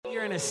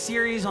We're in a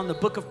series on the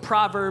book of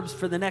Proverbs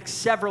for the next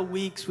several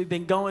weeks. We've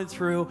been going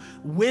through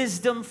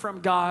wisdom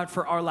from God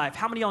for our life.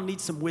 How many of y'all need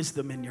some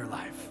wisdom in your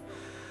life?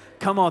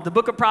 Come on, the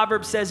book of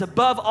Proverbs says,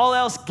 above all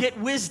else, get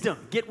wisdom,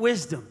 get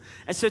wisdom.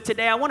 And so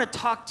today I want to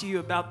talk to you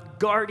about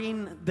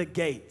guarding the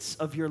gates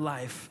of your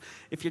life.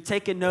 If you're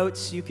taking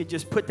notes, you could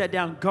just put that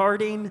down,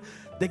 guarding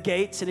the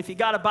gates. And if you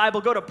got a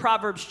Bible, go to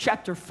Proverbs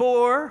chapter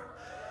 4.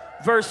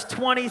 Verse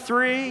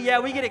 23,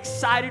 yeah, we get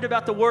excited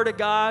about the Word of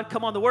God.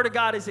 Come on, the Word of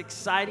God is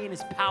exciting,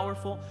 it's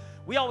powerful.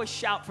 We always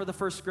shout for the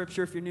first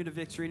scripture if you're new to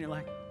Victory and you're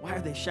like, why are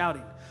they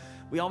shouting?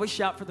 We always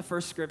shout for the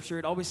first scripture.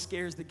 It always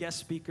scares the guest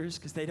speakers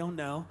because they don't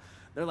know.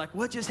 They're like,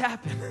 what just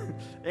happened?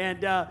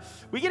 And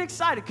we get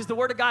excited because the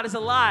Word of God is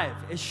alive,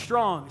 is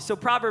strong. So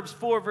Proverbs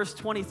 4 verse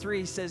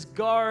 23 says,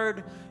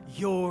 guard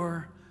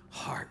your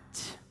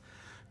heart.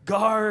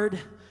 Guard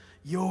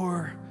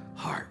your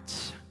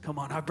heart. Come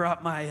on, I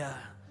brought my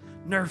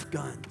Nerf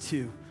gun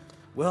too.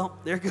 Well,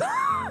 there you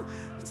go.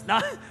 It's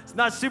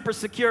not super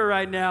secure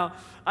right now.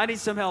 I need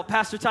some help.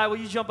 Pastor Ty, will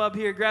you jump up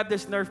here, grab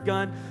this Nerf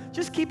gun?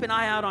 Just keep an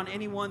eye out on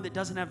anyone that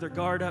doesn't have their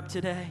guard up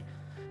today.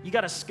 You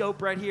got a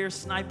scope right here,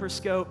 sniper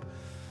scope.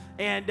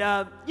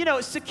 And,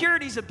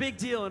 security is a big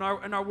deal in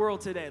our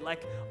world today.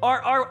 Like,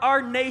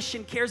 our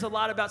nation cares a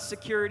lot about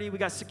security. We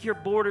got secure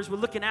borders. We're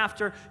looking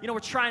after, we're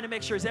trying to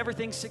make sure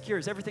everything's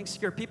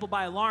secure. People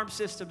buy alarm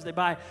systems. They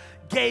buy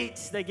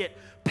gates. They get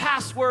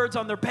passwords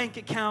on their bank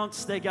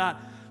accounts. They got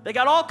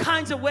all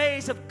kinds of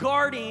ways of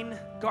guarding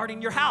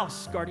your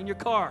house, guarding your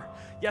car.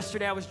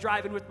 Yesterday, I was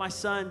driving with my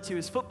son to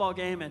his football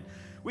game, and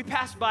we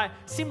passed by,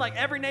 seemed like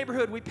every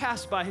neighborhood we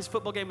passed by, his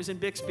football game was in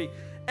Bixby.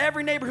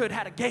 Every neighborhood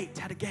had a gate.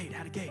 You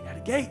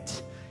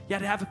had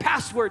to have a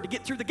password to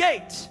get through the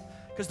gate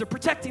because they're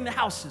protecting the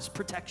houses,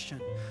 protection,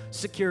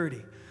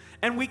 security.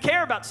 And we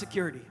care about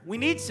security. We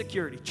need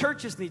security.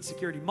 Churches need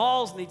security.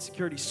 Malls need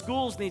security.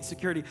 Schools need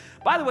security.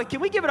 By the way, can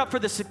we give it up for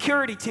the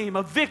security team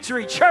of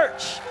Victory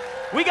Church?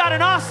 We got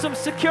an awesome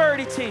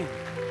security team.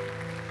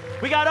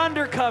 We got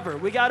undercover.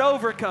 We got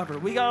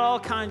overcover. We got all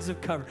kinds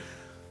of cover.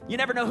 You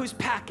never know who's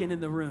packing in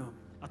the room.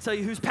 I'll tell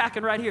you who's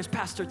packing right here is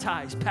Pastor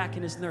Ty. He's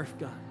packing his Nerf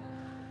gun.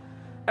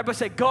 Everybody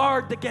say,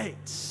 guard the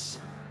gates.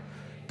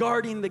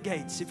 Guarding the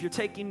gates. If you're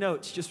taking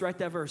notes, just write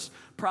that verse.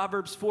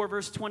 Proverbs 4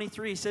 verse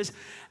 23 says,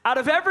 out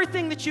of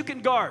everything that you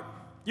can guard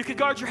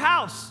your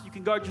house, you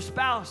can guard your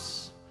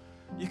spouse,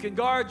 you can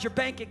guard your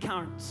bank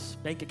accounts.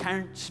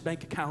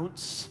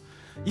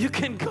 You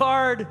can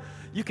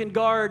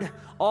guard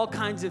all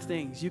kinds of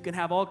things. You can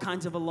have all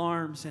kinds of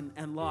alarms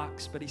and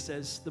locks, but he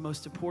says the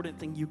most important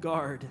thing you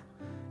guard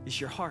is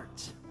your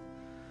heart.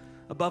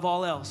 Above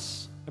all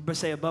else, everybody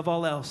say above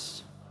all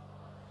else.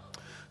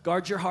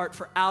 Guard your heart,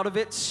 for out of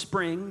it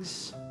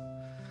springs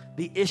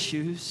the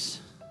issues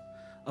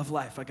of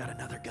life. I got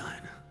another gun.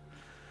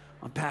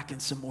 I'm packing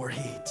some more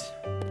heat.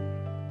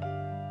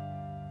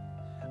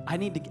 I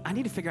need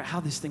to figure out how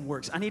this thing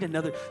works. I need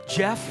another.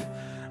 Jeff,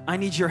 I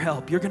need your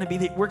help. We're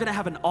gonna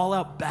have an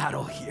all-out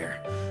battle here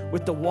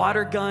with the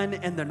water gun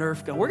and the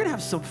Nerf gun. We're gonna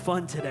have some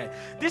fun today.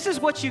 This is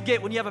what you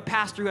get when you have a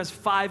pastor who has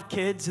 5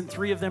 kids and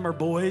 3 of them are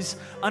boys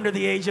under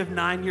the age of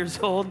 9 years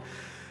old.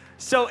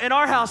 So in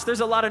our house,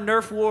 there's a lot of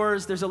Nerf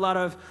wars. There's a lot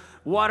of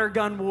water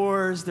gun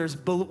wars. There's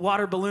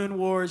water balloon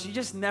wars. You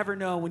just never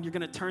know when you're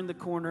gonna turn the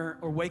corner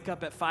or wake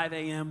up at 5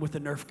 a.m. with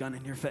a Nerf gun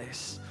in your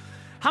face.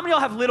 How many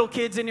of y'all have little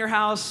kids in your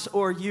house,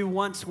 or you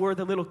once were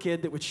the little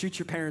kid that would shoot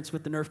your parents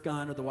with the Nerf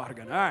gun or the water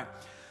gun? All right.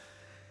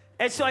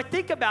 And so I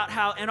think about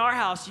how in our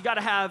house, you got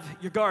to have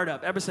your guard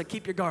up. Everybody say,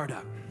 keep your guard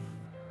up.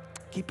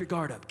 Keep your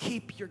guard up.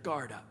 Keep your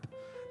guard up.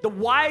 The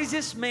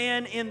wisest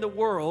man in the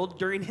world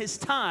during his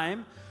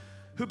time,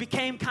 who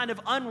became kind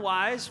of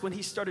unwise when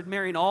he started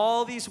marrying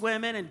all these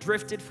women and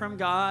drifted from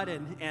God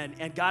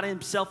and got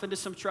himself into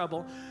some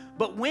trouble.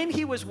 But when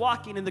he was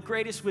walking in the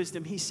greatest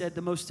wisdom, he said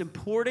the most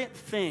important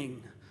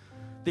thing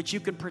that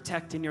you can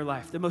protect in your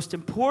life, the most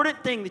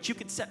important thing that you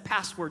can set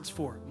passwords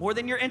for, more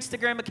than your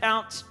Instagram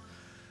account,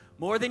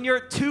 more than your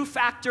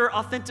 2-factor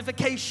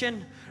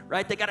authentication,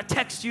 right? They got to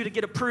text you to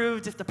get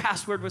approved if the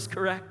password was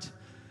correct.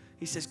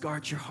 He says,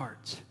 guard your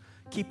heart.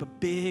 Keep a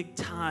big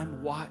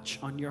time watch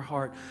on your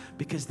heart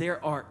because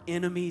there are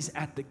enemies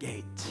at the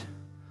gate.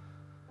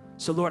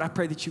 So Lord, I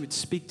pray that you would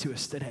speak to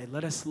us today.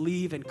 Let us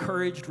leave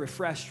encouraged,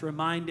 refreshed,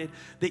 reminded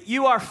that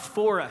you are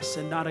for us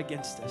and not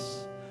against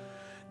us.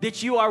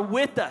 That you are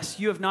with us,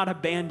 you have not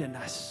abandoned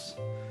us.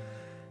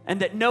 And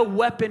that no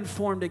weapon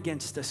formed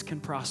against us can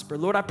prosper.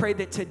 Lord, I pray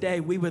that today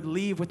we would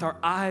leave with our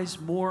eyes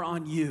more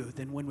on you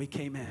than when we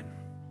came in.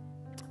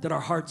 That our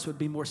hearts would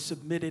be more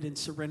submitted and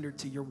surrendered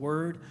to your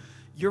word,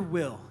 your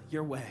will,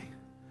 your way.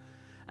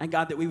 And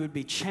God, that we would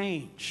be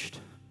changed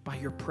by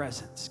your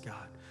presence,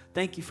 God.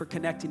 Thank you for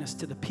connecting us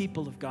to the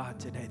people of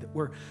God today that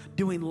we're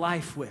doing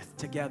life with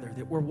together,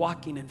 that we're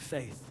walking in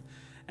faith,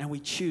 and we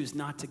choose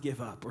not to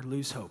give up or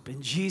lose hope.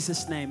 In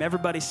Jesus' name,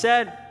 everybody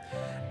said,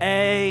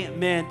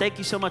 amen. Thank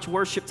you so much,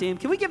 worship team.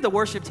 Can we give the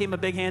worship team a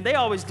big hand? They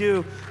always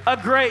do a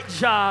great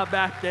job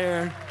back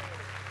there.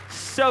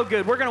 So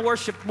good. We're going to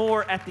worship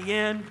more at the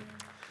end.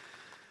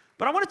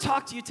 But I want to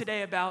talk to you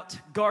today about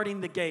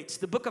guarding the gates.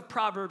 The book of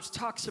Proverbs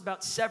talks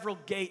about several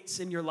gates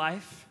in your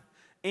life.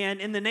 And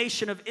in the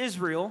nation of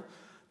Israel,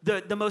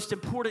 the most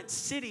important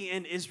city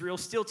in Israel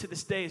still to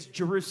this day is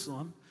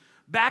Jerusalem.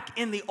 Back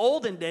in the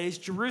olden days,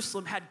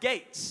 Jerusalem had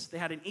gates. They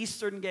had an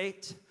eastern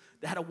gate,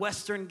 they had a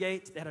western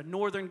gate, they had a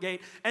northern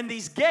gate. And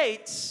these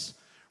gates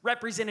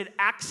represented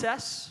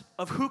access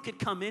of who could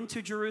come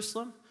into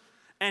Jerusalem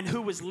and who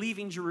was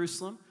leaving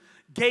Jerusalem.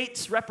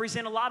 Gates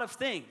represent a lot of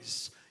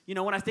things. You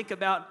know, when I think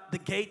about the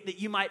gate that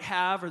you might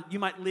have, or you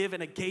might live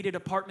in a gated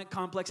apartment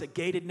complex, a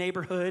gated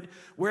neighborhood,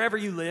 wherever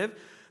you live,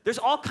 there's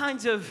all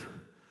kinds of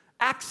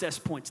access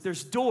points.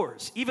 There's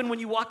doors. Even when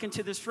you walk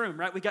into this room,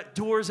 right? We got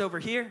doors over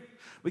here.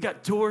 We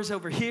got doors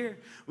over here.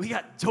 We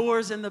got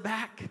doors in the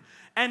back.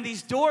 And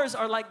these doors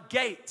are like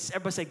gates.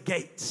 Everybody say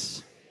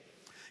gates.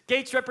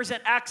 Gates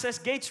represent access.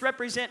 Gates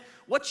represent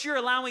what you're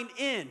allowing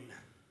in.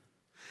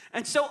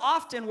 And so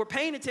often we're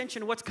paying attention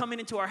to what's coming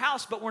into our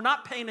house, but we're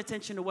not paying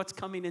attention to what's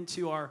coming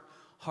into our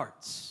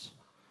hearts.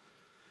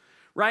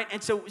 Right?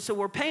 And so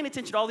we're paying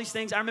attention to all these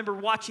things. I remember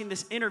watching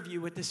this interview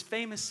with this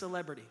famous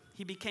celebrity.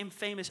 He became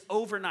famous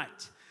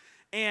overnight.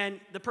 And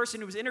the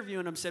person who was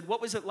interviewing him said, "What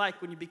was it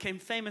like when you became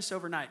famous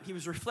overnight?" He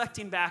was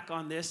reflecting back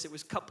on this. It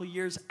was a couple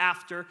years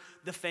after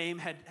the fame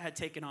had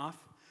taken off.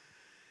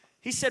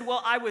 He said,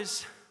 "Well, I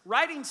was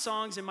writing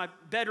songs in my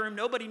bedroom.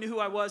 Nobody knew who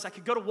I was. I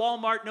could go to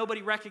Walmart.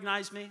 Nobody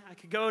recognized me. I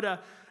could go to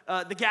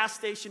the gas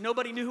station.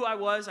 Nobody knew who I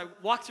was. I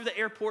walked through the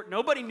airport.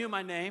 Nobody knew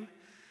my name."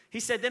 He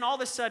said, then all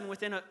of a sudden,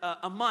 within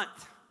a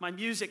month, my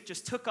music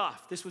just took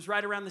off. This was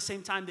right around the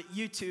same time that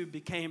YouTube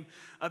became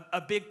a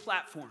big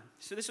platform.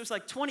 So this was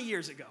like 20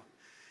 years ago.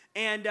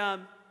 And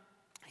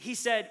he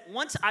said,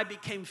 once I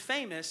became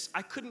famous,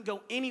 I couldn't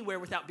go anywhere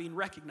without being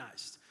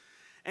recognized.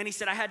 And he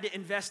said, I had to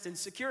invest in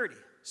security.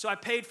 So I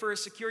paid for a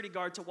security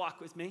guard to walk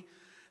with me.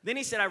 Then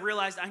he said, I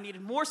realized I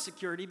needed more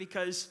security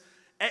because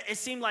it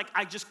seemed like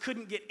I just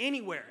couldn't get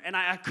anywhere. And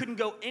I couldn't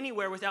go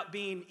anywhere without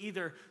being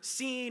either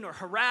seen or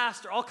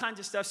harassed or all kinds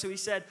of stuff. So he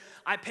said,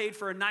 I paid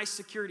for a nice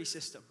security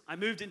system. I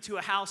moved into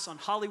a house on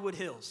Hollywood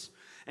Hills.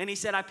 And he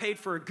said, I paid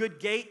for a good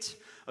gate,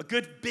 a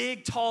good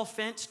big tall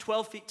fence,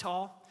 12 feet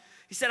tall.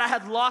 He said, I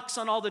had locks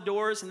on all the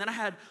doors, and then I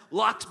had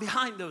locks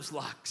behind those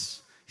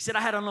locks. He said,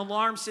 I had an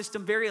alarm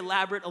system, very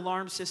elaborate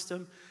alarm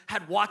system,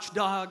 had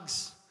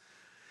watchdogs.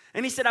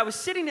 And he said, I was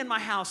sitting in my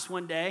house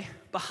one day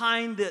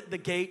behind the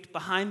gate,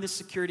 behind the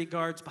security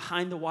guards,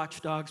 behind the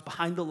watchdogs,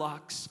 behind the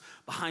locks,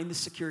 behind the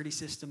security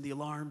system, the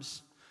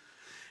alarms.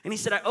 And he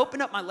said, I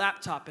opened up my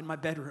laptop in my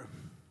bedroom,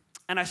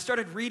 and I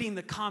started reading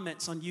the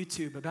comments on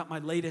YouTube about my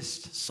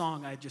latest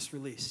song I had just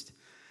released.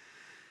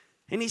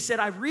 And he said,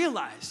 I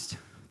realized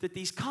that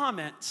these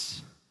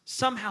comments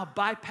somehow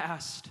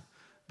bypassed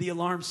the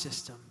alarm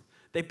system.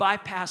 They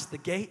bypassed the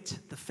gate,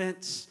 the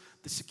fence,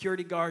 the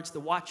security guards, the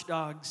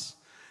watchdogs.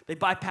 They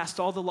bypassed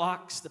all the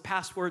locks, the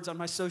passwords on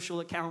my social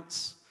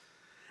accounts,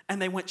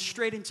 and they went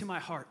straight into my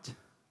heart.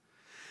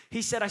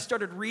 He said, I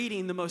started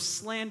reading the most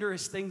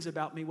slanderous things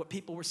about me, what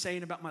people were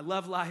saying about my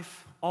love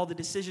life, all the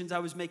decisions I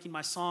was making,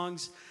 my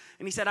songs.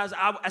 And he said, as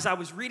I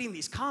was reading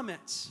these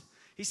comments,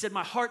 he said,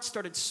 my heart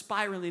started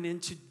spiraling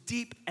into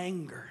deep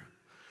anger.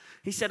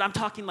 He said, I'm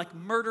talking like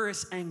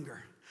murderous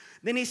anger.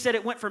 Then he said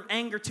it went from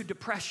anger to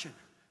depression,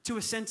 to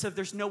a sense of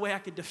there's no way I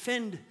could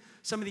defend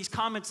some of these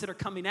comments that are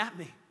coming at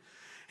me.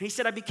 And he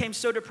said, I became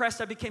so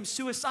depressed, I became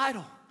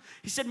suicidal.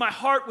 He said, my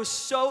heart was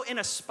so in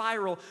a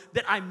spiral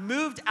that I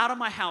moved out of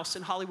my house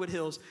in Hollywood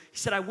Hills. He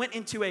said, I went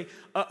into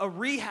a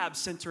rehab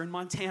center in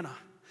Montana.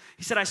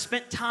 He said, I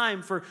spent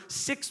time for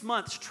 6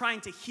 months trying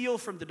to heal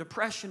from the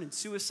depression and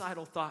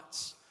suicidal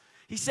thoughts.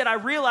 He said, I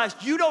realized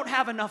you don't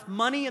have enough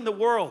money in the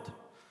world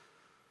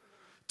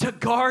to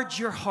guard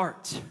your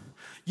heart.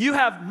 You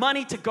have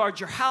money to guard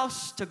your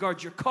house, to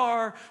guard your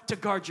car, to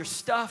guard your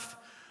stuff.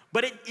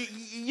 But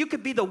you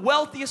could be the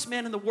wealthiest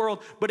man in the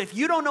world, but if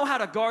you don't know how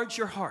to guard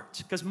your heart,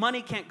 because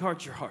money can't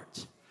guard your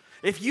heart.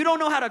 If you don't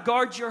know how to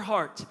guard your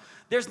heart,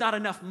 there's not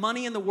enough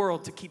money in the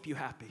world to keep you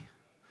happy.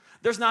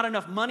 There's not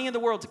enough money in the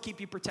world to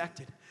keep you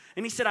protected.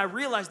 And he said, I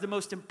realized the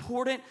most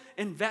important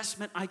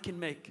investment I can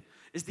make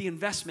is the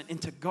investment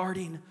into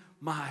guarding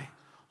my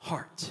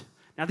heart.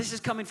 Now, this is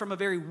coming from a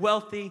very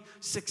wealthy,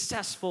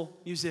 successful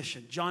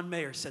musician. John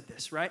Mayer said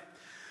this, right?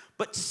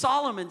 But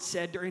Solomon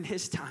said during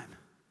his time,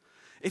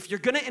 if you're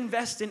going to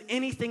invest in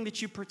anything that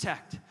you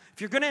protect,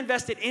 if you're going to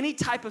invest in any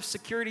type of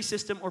security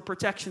system or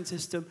protection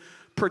system,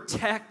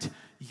 protect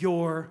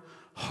your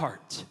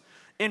heart.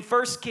 In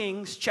 1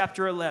 Kings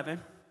chapter 11,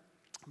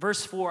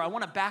 verse 4, I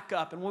want to back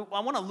up and I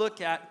want to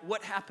look at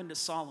what happened to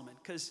Solomon,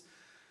 because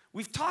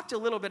we've talked a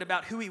little bit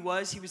about who he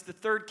was. He was the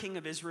third king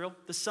of Israel,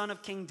 the son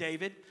of King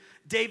David.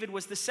 David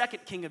was the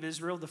second king of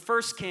Israel. The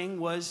first king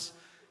was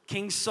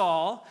King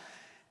Saul.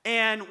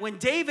 And when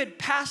David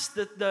passed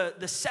the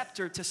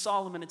scepter to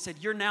Solomon and said,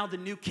 you're now the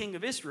new king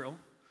of Israel,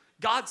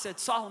 God said,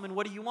 Solomon,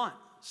 what do you want?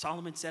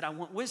 Solomon said, I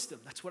want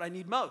wisdom. That's what I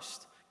need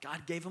most.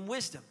 God gave him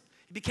wisdom.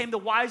 He became the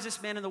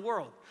wisest man in the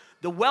world,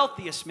 the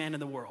wealthiest man in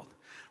the world,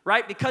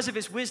 right? Because of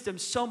his wisdom,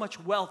 so much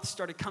wealth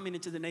started coming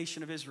into the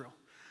nation of Israel.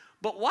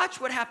 But watch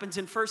what happens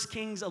in 1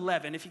 Kings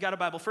 11. If you got a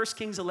Bible, 1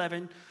 Kings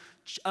 11,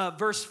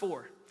 verse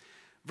 4.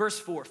 Verse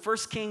 4. 1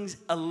 Kings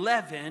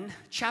 11,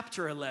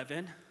 chapter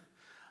 11.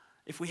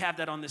 If we have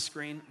that on the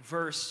screen,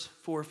 verse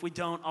 4. If we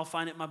don't, I'll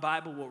find it in my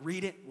Bible. We'll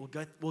read it.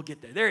 We'll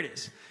get there. There it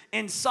is.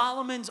 In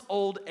Solomon's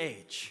old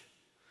age.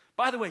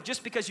 By the way,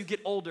 just because you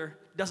get older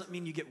doesn't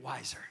mean you get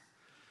wiser.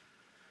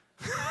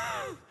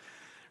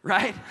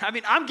 Right? I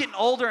mean, I'm getting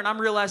older and I'm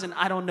realizing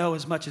I don't know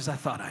as much as I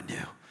thought I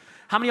knew.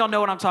 How many of y'all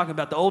know what I'm talking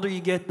about? The older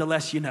you get, the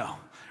less you know,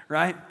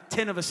 right?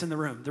 10 of us in the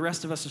room. The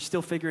rest of us are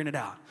still figuring it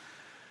out.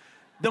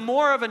 The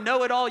more of a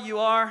know-it-all you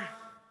are,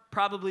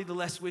 probably the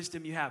less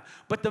wisdom you have.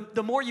 But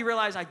the more you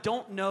realize I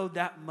don't know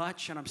that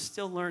much and I'm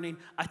still learning,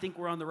 I think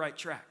we're on the right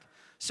track.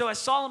 So as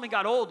Solomon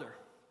got older,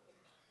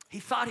 he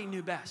thought he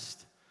knew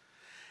best.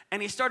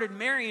 And he started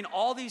marrying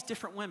all these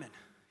different women.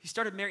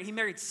 He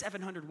married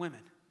 700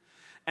 women.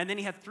 And then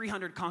he had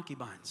 300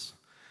 concubines.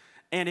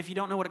 And if you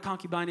don't know what a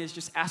concubine is,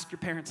 just ask your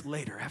parents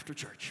later after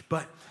church.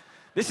 But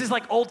this is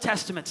like Old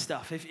Testament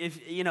stuff.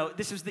 If you know,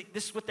 this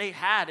is what they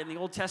had in the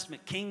Old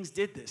Testament. Kings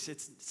did this.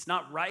 It's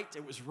not right.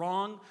 It was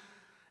wrong.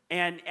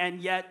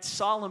 And yet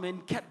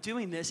Solomon kept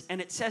doing this.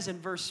 And it says in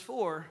verse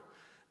 4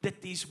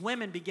 that these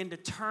women begin to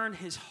turn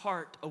his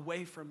heart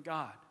away from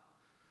God.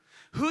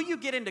 Who you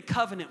get into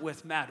covenant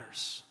with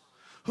matters.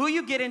 Who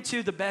you get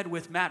into the bed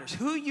with matters.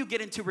 Who you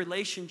get into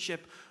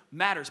relationship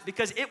matters,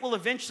 because it will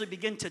eventually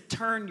begin to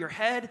turn your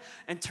head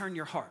and turn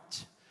your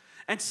heart.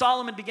 And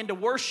Solomon began to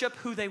worship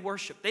who they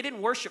worship. They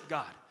didn't worship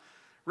God,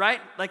 right?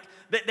 Like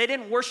they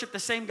didn't worship the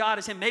same God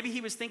as him. Maybe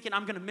he was thinking,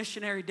 I'm going to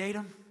missionary date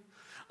them.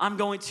 I'm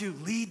going to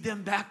lead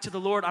them back to the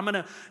Lord. I'm going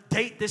to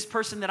date this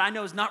person that I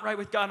know is not right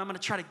with God. And I'm going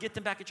to try to get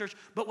them back at church.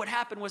 But what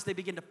happened was they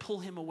began to pull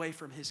him away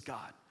from his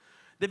God.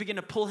 They began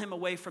to pull him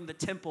away from the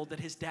temple that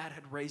his dad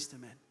had raised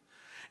him in.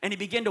 And he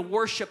began to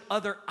worship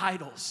other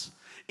idols.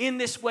 In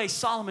this way,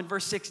 Solomon,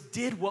 verse 6,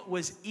 did what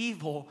was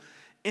evil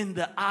in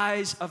the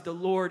eyes of the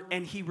Lord,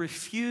 and he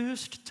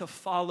refused to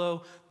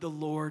follow the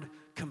Lord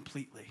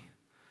completely.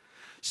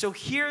 So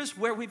here's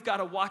where we've got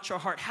to watch our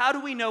heart. How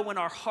do we know when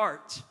our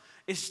heart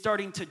is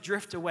starting to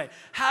drift away?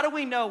 How do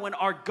we know when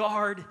our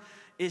guard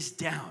is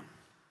down?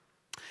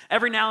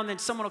 Every now and then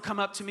someone will come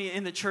up to me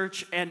in the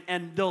church and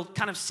they'll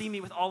kind of see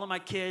me with all of my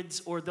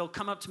kids, or they'll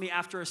come up to me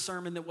after a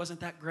sermon that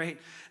wasn't that great,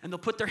 and they'll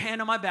put their hand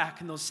on my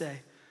back and they'll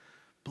say,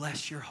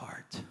 bless your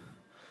heart.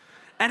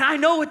 And I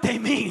know what they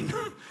mean.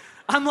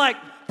 I'm like,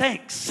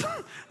 thanks.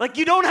 Like,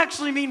 you don't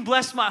actually mean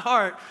bless my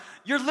heart.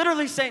 You're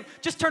literally saying,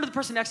 just turn to the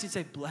person next to you and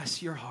say,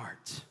 bless your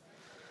heart.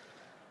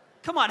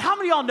 Come on, how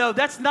many of y'all know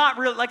that's not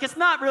real? Like, it's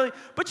not really,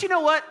 but you know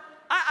what?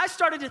 I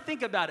started to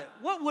think about it.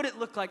 What would it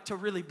look like to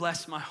really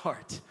bless my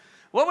heart?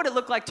 What would it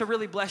look like to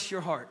really bless your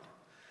heart?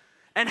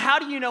 And how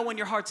do you know when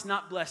your heart's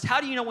not blessed?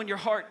 How do you know when your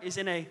heart is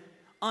in a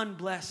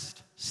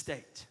unblessed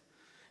state?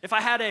 If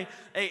I had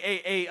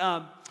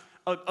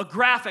a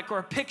graphic or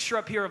a picture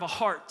up here of a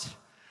heart,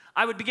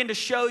 I would begin to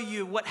show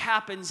you what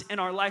happens in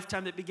our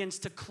lifetime that begins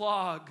to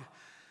clog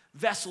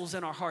vessels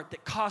in our heart,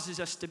 that causes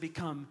us to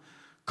become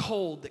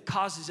cold, that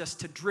causes us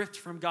to drift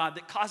from God,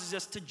 that causes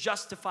us to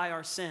justify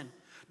our sin.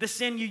 The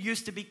sin you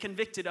used to be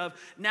convicted of,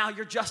 now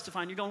you're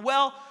justifying. You're going,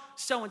 well,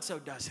 so-and-so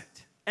does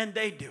it, and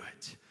they do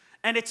it,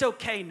 and it's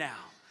okay now.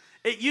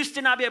 It used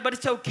to not be, but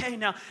it's okay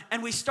now.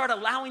 And we start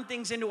allowing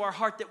things into our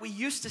heart that we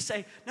used to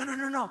say,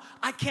 no.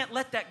 I can't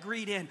let that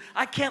greed in.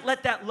 I can't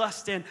let that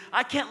lust in.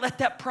 I can't let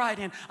that pride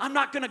in. I'm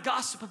not going to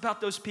gossip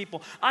about those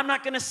people. I'm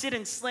not going to sit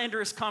in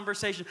slanderous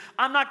conversation.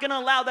 I'm not going to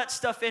allow that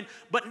stuff in.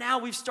 But now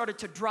we've started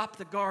to drop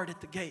the guard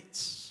at the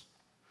gates.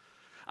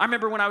 I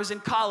remember when I was in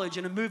college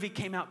and a movie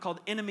came out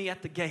called Enemy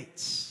at the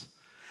Gates.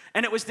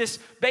 And it was this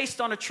based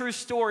on a true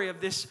story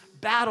of this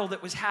battle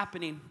that was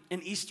happening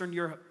in Eastern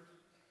Europe.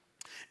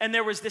 And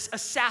there was this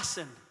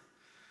assassin.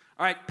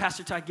 All right,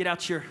 Pastor Ty, get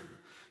out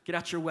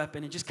your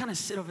weapon and just kind of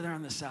sit over there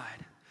on the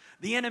side.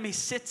 The enemy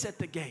sits at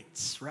the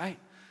gates, right?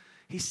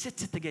 He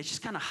sits at the gates,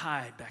 just kind of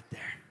hide back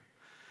there.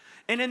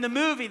 And in the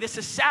movie, this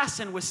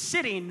assassin was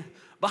sitting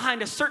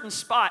behind a certain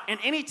spot, and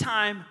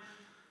anytime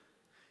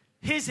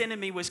his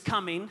enemy was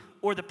coming,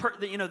 or the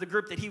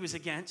group that he was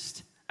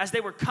against, as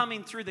they were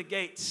coming through the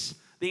gates,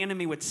 the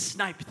enemy would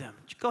snipe them.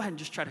 Go ahead and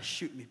just try to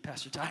shoot me,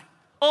 Pastor Ty.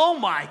 Oh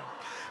my,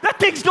 that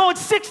thing's going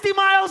 60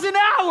 miles an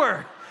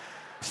hour.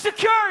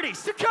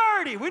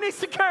 Security, we need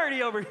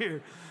security over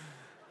here.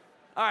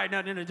 All right,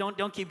 no,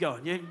 don't keep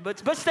going. But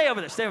stay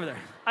over there.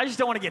 I just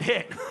don't want to get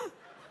hit. You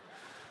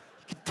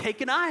could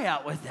take an eye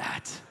out with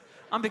that.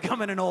 I'm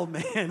becoming an old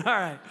man, all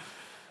right.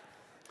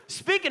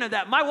 Speaking of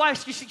that, my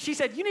wife, she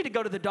said, you need to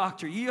go to the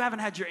doctor. You haven't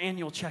had your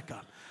annual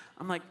checkup.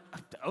 I'm like,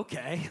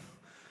 okay.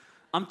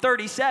 I'm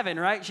 37,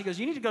 right? She goes,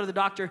 you need to go to the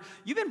doctor.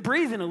 You've been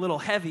breathing a little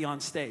heavy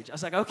on stage. I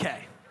was like,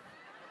 okay.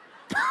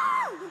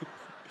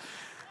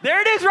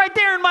 There it is right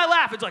there in my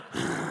lap. It's like,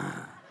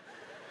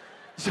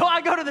 so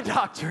I go to the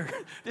doctor.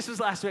 This was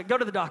last week. Go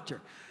to the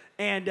doctor.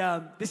 And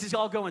this is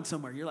all going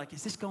somewhere. You're like,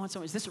 is this going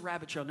somewhere? Is this a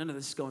rabbit trail? No,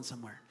 this is going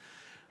somewhere.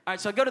 All right,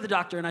 so I go to the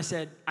doctor and I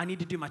said, I need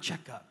to do my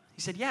checkup.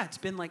 He said, yeah, it's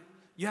been like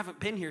you haven't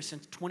been here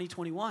since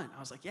 2021. I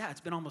was like, yeah,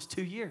 it's been almost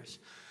 2 years.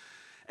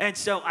 And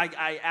so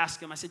I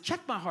asked him, I said, check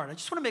my heart. I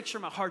just want to make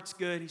sure my heart's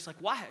good. He's like,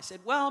 why? I said,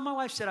 well, my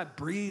wife said I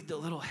breathed a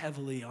little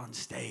heavily on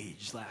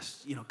stage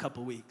last,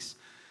 couple weeks.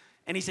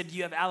 And he said, do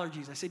you have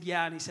allergies? I said,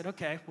 yeah. And he said,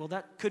 okay, well,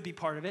 that could be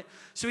part of it.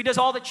 So he does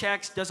all the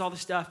checks, does all the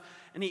stuff.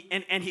 And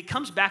he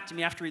comes back to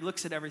me after he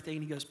looks at everything,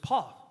 and he goes,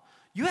 Paul,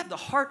 you have the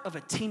heart of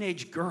a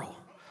teenage girl.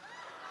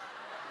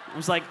 I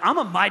was like, I'm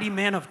a mighty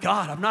man of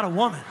God. I'm not a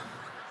woman.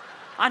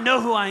 I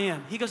know who I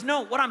am. He goes,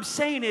 no, what I'm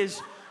saying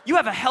is, you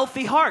have a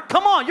healthy heart.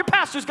 Come on, your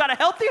pastor's got a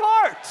healthy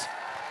heart.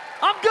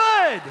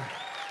 I'm good.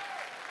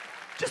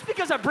 Just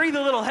because I breathe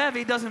a little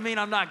heavy doesn't mean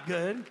I'm not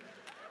good.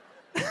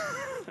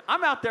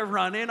 I'm out there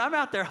running. I'm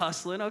out there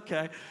hustling.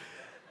 Okay.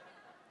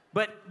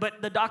 But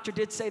the doctor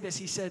did say this.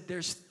 He said,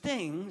 there's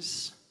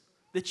things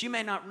that you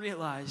may not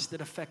realize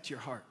that affect your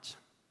heart.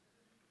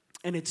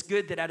 And it's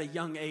good that at a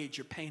young age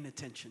you're paying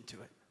attention to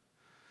it.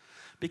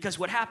 Because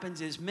what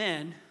happens is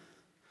men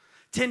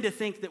tend to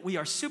think that we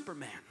are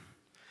Superman.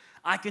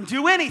 I can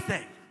do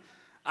anything.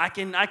 I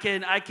can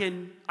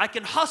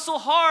hustle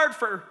hard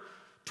for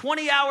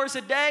 20 hours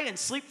a day and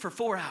sleep for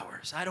 4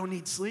 hours. I don't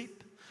need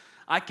sleep.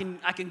 I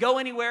can go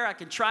anywhere. I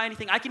can try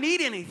anything. I can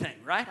eat anything,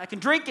 right? I can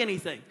drink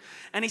anything.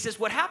 And he says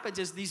what happens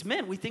is these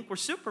men, we think we're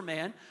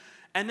Superman,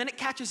 and then it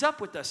catches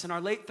up with us in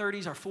our late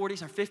 30s, our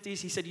 40s, our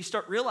 50s. He said you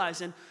start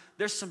realizing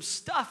there's some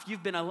stuff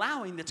you've been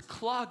allowing that's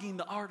clogging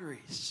the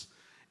arteries.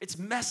 It's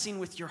messing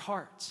with your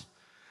heart.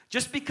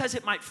 Just because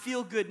it might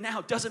feel good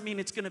now doesn't mean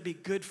it's going to be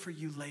good for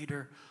you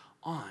later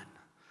on.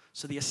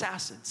 So the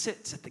assassin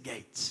sits at the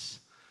gates.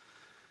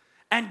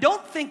 And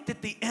don't think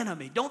that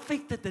don't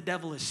think that the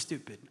devil is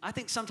stupid. I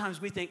think sometimes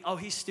we think, oh,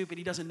 he's stupid.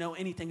 He doesn't know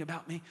anything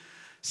about me.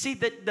 See,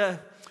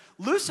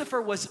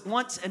 Lucifer was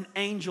once an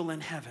angel in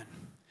heaven.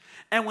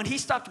 And when he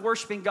stopped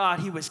worshiping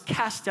God, he was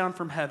cast down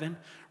from heaven,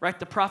 right?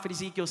 The prophet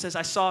Ezekiel says,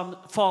 I saw him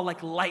fall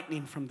like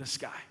lightning from the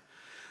sky.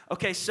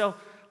 Okay, so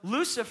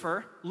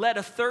Lucifer led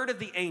a third of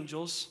the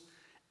angels,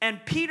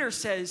 and Peter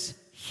says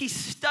he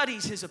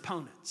studies his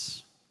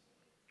opponents.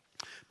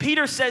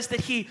 Peter says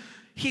that he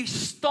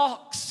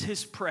stalks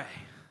his prey,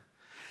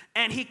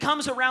 and he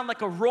comes around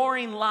like a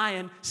roaring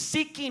lion,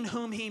 seeking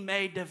whom he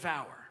may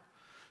devour.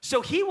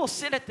 So he will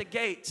sit at the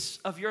gates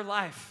of your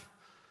life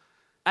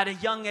at a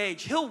young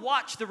age. He'll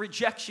watch the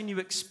rejection you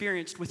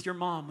experienced with your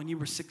mom when you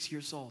were 6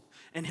 years old,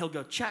 and he'll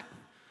go, check,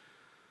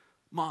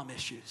 mom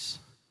issues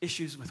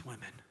with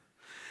women.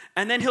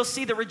 And then he'll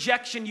see the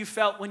rejection you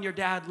felt when your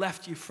dad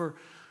left you for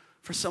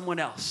someone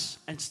else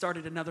and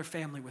started another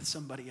family with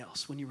somebody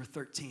else when you were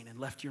 13 and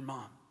left your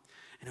mom.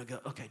 And he'll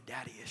go, okay,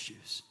 daddy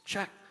issues,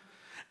 check.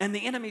 And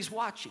the enemy's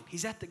watching.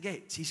 He's at the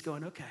gates. He's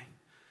going, okay.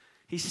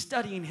 He's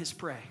studying his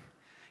prey.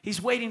 He's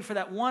waiting for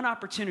that one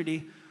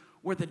opportunity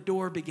where the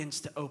door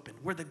begins to open,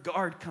 where the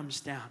guard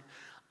comes down.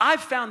 I've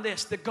found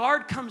this. The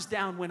guard comes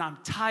down when I'm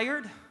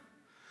tired,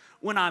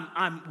 when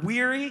I'm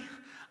weary,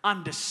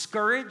 I'm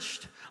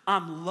discouraged,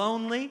 I'm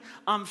lonely,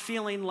 I'm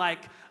feeling like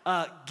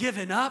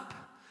given up.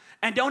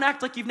 And don't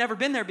act like you've never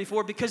been there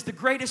before, because the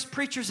greatest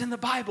preachers in the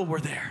Bible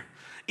were there.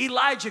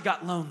 Elijah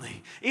got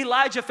lonely.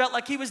 Elijah felt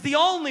like he was the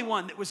only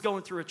one that was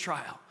going through a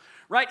trial,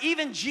 right?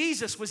 Even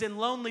Jesus was in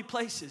lonely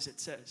places, it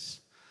says.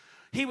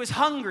 He was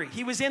hungry.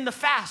 He was in the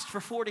fast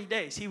for 40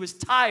 days. He was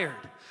tired,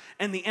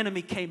 and the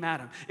enemy came at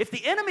him. If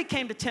the enemy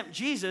came to tempt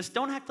Jesus,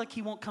 don't act like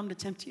he won't come to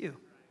tempt you.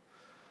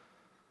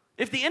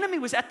 If the enemy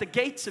was at the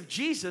gates of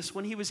Jesus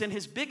when he was in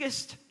his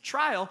biggest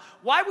trial,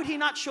 why would he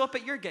not show up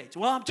at your gates?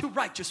 Well, I'm too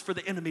righteous for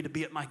the enemy to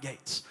be at my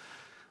gates.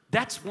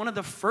 That's one of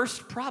the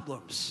first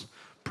problems.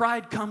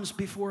 Pride comes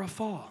before a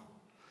fall.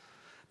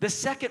 The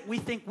second we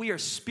think we are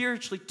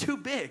spiritually too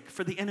big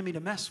for the enemy to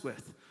mess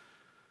with,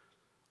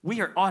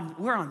 we're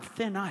on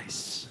thin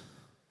ice.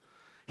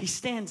 He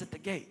stands at the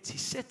gates. He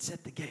sits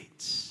at the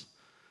gates.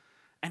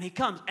 And he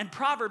comes. And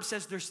Proverbs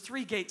says there's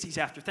 3 gates he's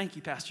after. Thank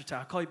you, Pastor Ty.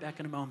 I'll call you back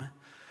in a moment.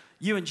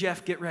 You and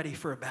Jeff, get ready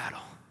for a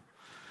battle.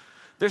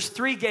 There's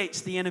 3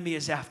 gates the enemy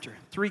is after.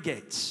 3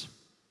 gates.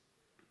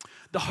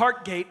 The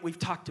heart gate we've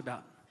talked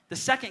about. The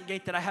second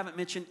gate that I haven't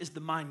mentioned is the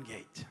mind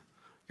gate.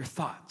 Your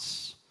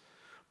thoughts.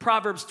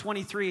 Proverbs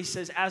 23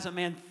 says, as a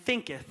man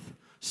thinketh,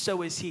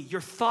 so is he. Your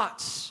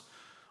thoughts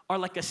are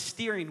like a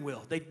steering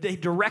wheel. They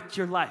direct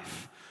your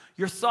life.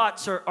 Your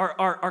thoughts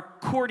are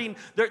courting,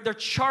 they're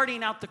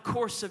charting out the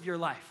course of your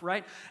life,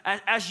 right?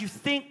 As you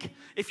think,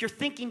 if you're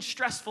thinking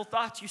stressful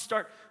thoughts, you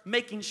start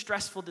making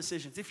stressful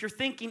decisions. If you're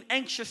thinking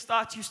anxious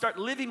thoughts, you start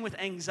living with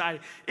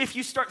anxiety. If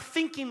you start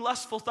thinking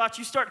lustful thoughts,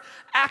 you start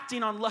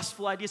acting on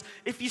lustful ideas.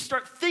 If you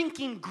start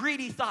thinking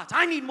greedy thoughts,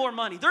 I need more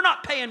money, they're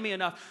not paying me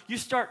enough, you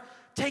start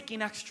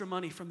taking extra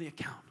money from the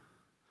account.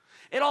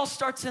 It all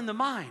starts in the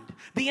mind.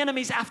 The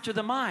enemy's after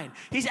the mind.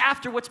 He's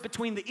after what's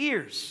between the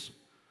ears.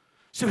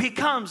 So he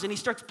comes and he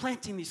starts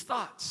planting these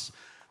thoughts.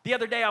 The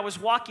other day I was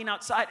walking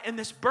outside and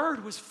this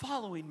bird was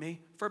following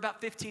me for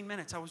about 15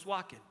 minutes. I was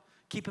walking,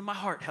 keeping my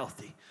heart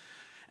healthy.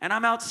 And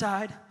I'm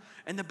outside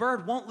and the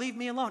bird won't leave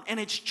me alone. And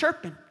it's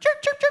chirping.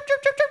 Chirp, chirp, chirp,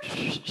 chirp,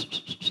 chirp,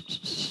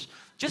 chirp.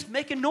 just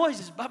making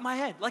noises above my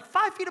head, like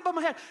 5 feet above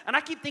my head. And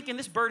I keep thinking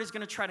this bird is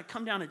going to try to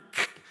come down and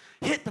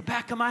hit the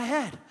back of my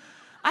head.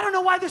 I don't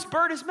know why this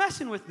bird is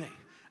messing with me.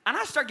 And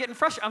I start getting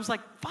frustrated. I was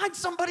like, find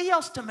somebody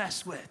else to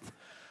mess with.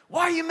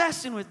 Why are you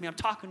messing with me? I'm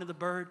talking to the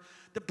bird.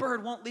 The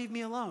bird won't leave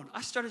me alone.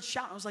 I started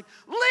shouting. I was like,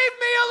 leave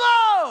me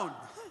alone.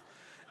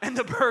 And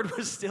the bird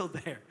was still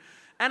there.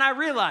 And I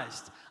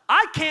realized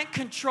I can't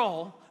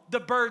control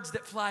the birds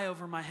that fly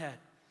over my head.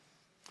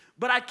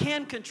 But I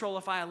can control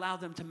if I allow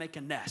them to make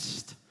a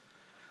nest.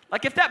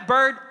 Like if that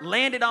bird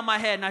landed on my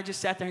head and I just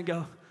sat there and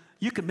go,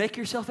 you can make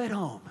yourself at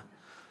home.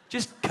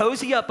 Just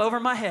cozy up over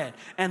my head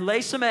and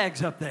lay some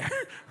eggs up there,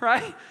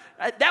 right?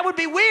 That would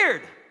be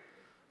weird.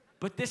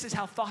 But this is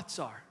how thoughts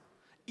are.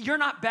 You're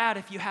not bad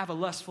if you have a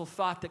lustful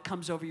thought that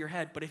comes over your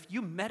head, but if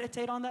you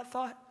meditate on that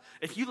thought,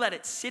 if you let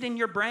it sit in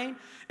your brain,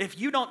 if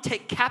you don't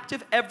take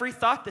captive every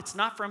thought that's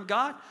not from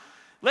God,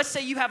 let's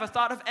say you have a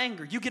thought of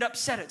anger. You get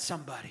upset at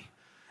somebody.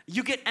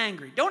 You get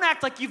angry. Don't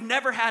act like you've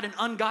never had an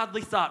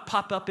ungodly thought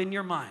pop up in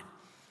your mind.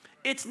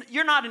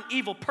 You're not an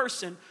evil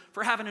person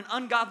for having an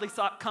ungodly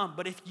thought come,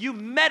 but if you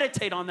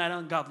meditate on that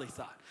ungodly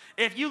thought,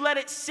 if you let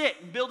it sit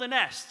and build a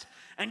nest,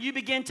 and you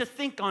begin to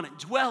think on it,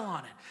 dwell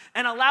on it,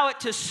 and allow it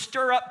to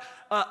stir up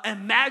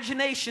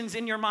imaginations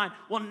in your mind.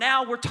 Well,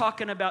 now we're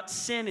talking about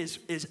sin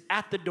is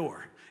at the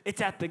door.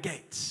 It's at the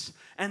gates.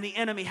 And the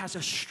enemy has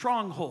a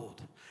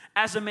stronghold.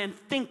 As a man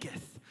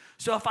thinketh.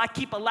 So if I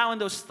keep allowing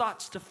those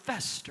thoughts to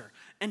fester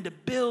and to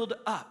build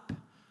up.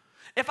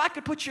 If I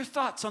could put your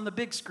thoughts on the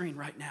big screen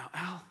right now,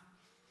 Al,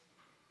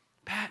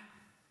 Pat,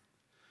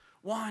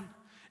 Juan,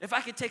 if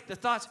I could take the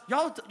thoughts,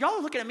 y'all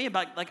are looking at me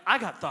about like I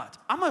got thoughts.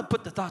 I'm going to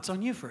put the thoughts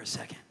on you for a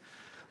second.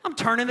 I'm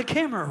turning the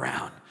camera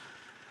around.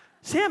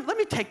 Sam, let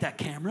me take that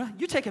camera.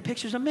 You taking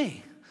pictures of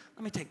me.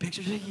 Let me take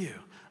pictures of you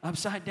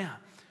upside down,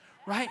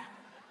 right?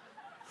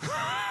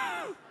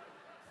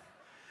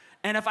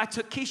 And if I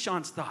took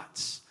Keyshawn's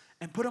thoughts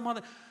and put them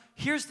on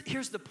here's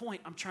the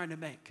point I'm trying to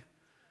make.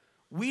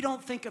 We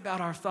don't think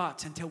about our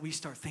thoughts until we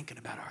start thinking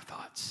about our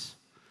thoughts.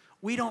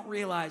 We don't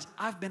realize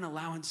I've been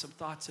allowing some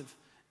thoughts of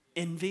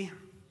envy.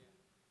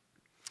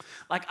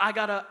 Like I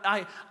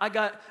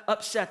got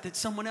upset that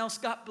someone else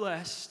got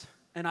blessed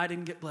and I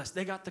didn't get blessed.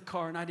 They got the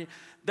car and I didn't.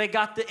 They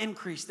got the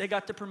increase. They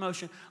got the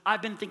promotion.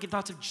 I've been thinking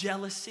thoughts of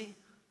jealousy.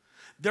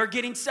 They're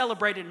getting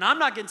celebrated and I'm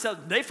not getting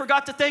celebrated. They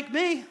forgot to thank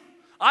me.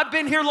 I've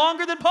been here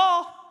longer than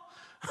Paul.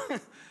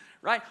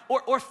 Right?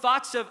 Or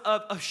thoughts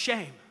of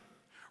shame.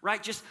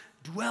 Right? Just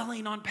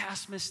dwelling on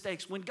past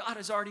mistakes when God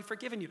has already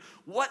forgiven you.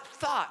 What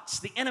thoughts?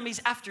 The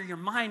enemy's after your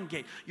mind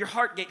gate, your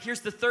heart gate. Here's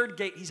the third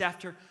gate. He's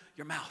after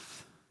your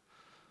mouth.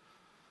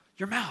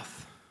 Your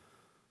mouth.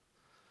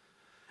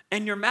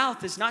 And your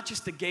mouth is not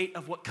just the gate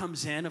of what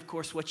comes in, of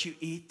course, what you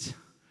eat,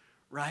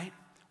 right?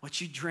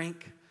 What you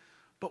drink,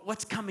 but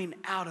what's coming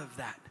out of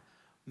that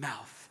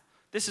mouth.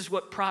 This is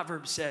what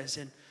Proverbs says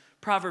in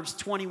Proverbs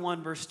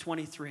 21, verse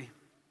 23.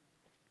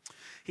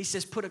 He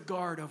says, put a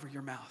guard over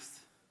your mouth.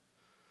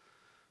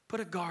 Put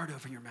a guard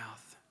over your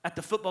mouth. At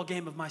the football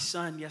game of my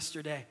son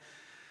yesterday,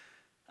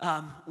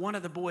 one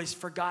of the boys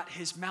forgot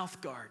his mouth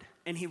guard.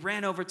 And he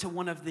ran over to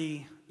one of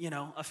the,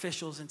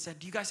 officials and said,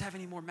 do you guys have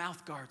any more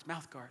mouth guards?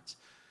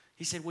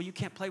 He said, well, you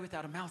can't play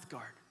without a mouth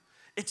guard.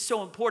 It's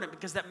so important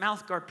because that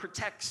mouth guard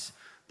protects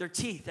their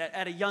teeth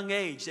at a young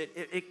age.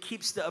 It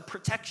keeps a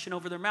protection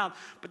over their mouth.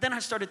 But then I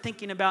started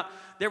thinking about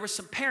there were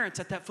some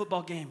parents at that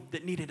football game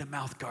that needed a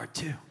mouth guard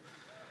too.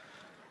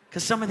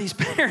 Because some of these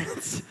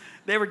parents,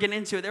 they were getting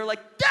into it. They were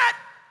like, that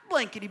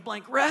blankety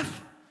blank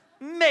ref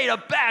made a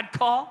bad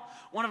call.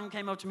 One of them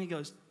came up to me and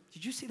goes,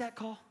 did you see that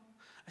call?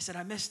 I said,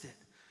 I missed it.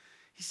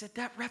 He said,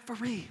 that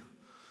referee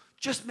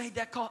just made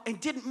that call and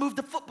didn't move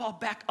the football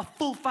back a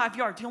full 5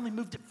 yards. He only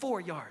moved it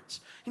 4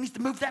 yards. He needs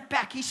to move that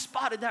back. He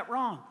spotted that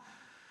wrong.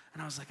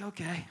 And I was like,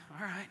 okay,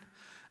 all right.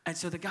 And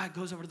so the guy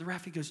goes over to the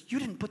ref. He goes, you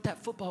didn't put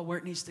that football where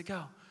it needs to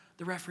go.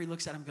 The referee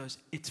looks at him and goes,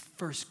 it's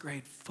first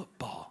grade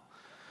football.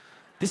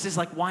 This is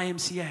like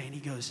YMCA. And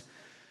he goes,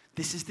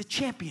 this is the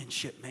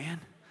championship,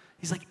 man.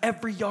 He's like,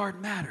 every yard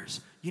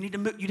matters. You need to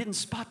move. You didn't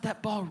spot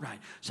that ball right.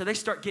 So they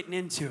start getting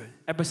into it.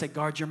 Everybody say,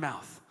 guard your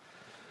mouth.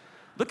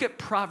 Look at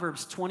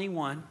Proverbs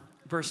 21,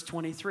 verse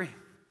 23.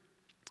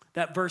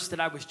 That verse that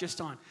I was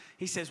just on.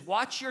 He says,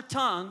 watch your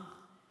tongue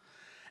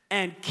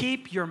and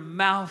keep your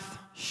mouth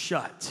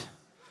shut,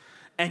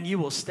 and you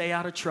will stay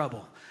out of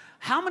trouble.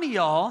 How many of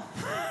y'all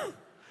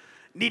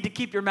need to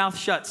keep your mouth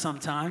shut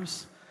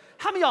sometimes?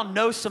 How many of y'all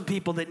know some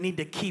people that need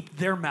to keep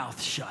their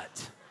mouth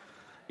shut?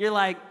 You're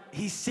like,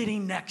 he's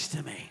sitting next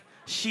to me.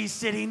 She's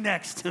sitting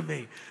next to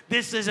me.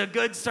 This is a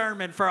good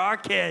sermon for our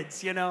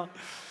kids,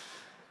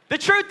 The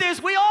truth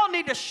is, we all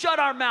need to shut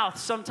our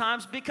mouths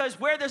sometimes because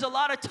where there's a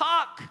lot of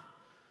talk,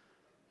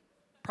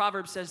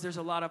 Proverbs says there's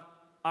a lot of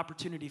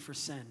opportunity for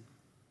sin.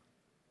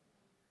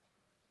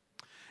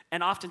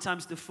 And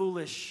oftentimes the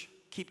foolish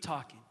keep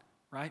talking,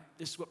 right?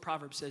 This is what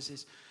Proverbs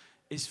says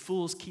is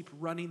fools keep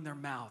running their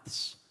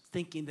mouths,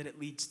 thinking that it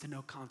leads to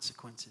no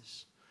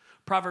consequences.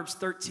 Proverbs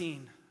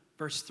 13,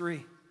 verse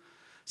 3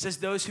 says,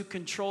 those who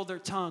control their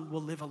tongue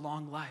will live a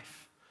long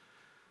life.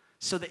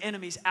 So the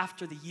enemy's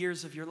after the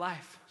years of your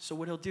life. So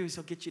what he'll do is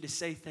he'll get you to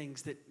say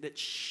things that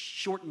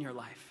shorten your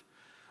life.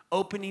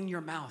 Opening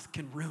your mouth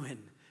can ruin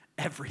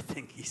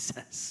everything he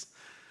says.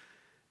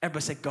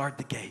 Everybody say, guard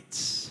the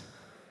gates.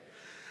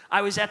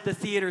 I was at the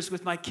theaters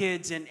with my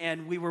kids,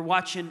 and we were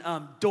watching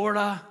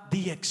Dora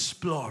the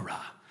Explorer.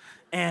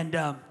 And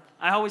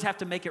I always have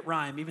to make it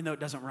rhyme, even though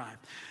it doesn't rhyme.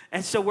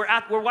 And so we're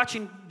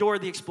watching Dora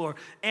the Explorer.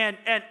 And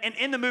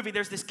in the movie,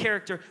 there's this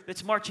character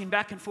that's marching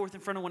back and forth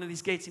in front of one of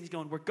these gates. And he's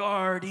going, we're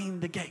guarding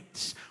the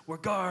gates. We're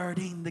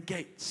guarding the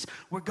gates.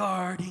 We're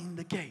guarding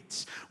the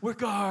gates. We're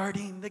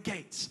guarding the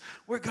gates.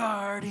 We're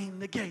guarding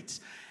the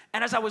gates.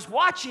 And as I was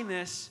watching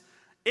this,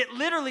 it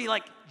literally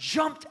like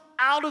jumped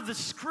out of the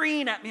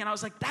screen at me. And I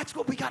was like, that's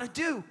what we got to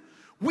do.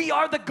 We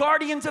are the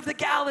guardians of the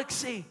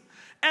galaxy.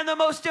 And the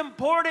most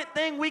important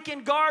thing we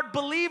can guard,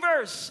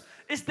 believers,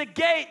 is the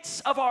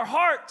gates of our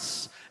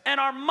hearts and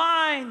our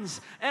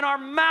minds and our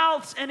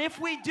mouths. And if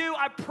we do,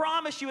 I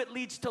promise you it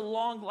leads to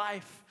long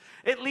life.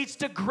 It leads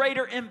to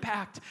greater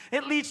impact.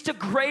 It leads to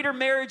greater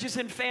marriages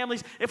and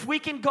families. If we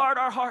can guard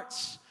our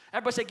hearts.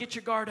 Everybody say, get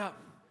your guard up.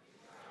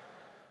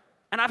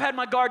 And I've had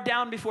my guard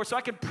down before, so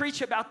I can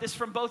preach about this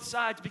from both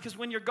sides, because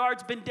when your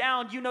guard's been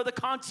down, you know the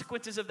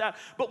consequences of that.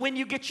 But when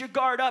you get your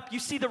guard up, you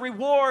see the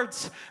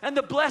rewards and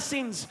the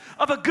blessings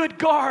of a good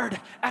guard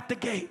at the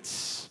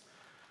gates.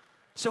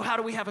 So how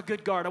do we have a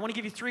good guard? I want to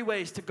give you 3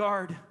 ways to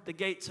guard the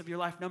gates of your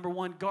life. Number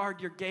 1, guard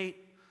your gate.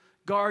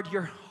 Guard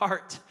your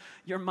heart,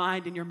 your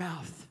mind, and your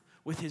mouth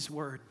with his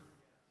word.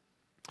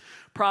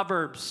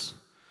 Proverbs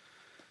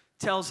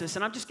tells us,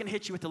 and I'm just going to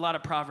hit you with a lot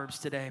of Proverbs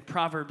today.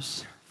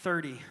 Proverbs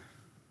 30.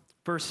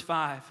 Verse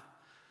 5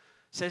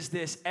 says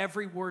this,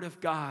 every word of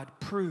God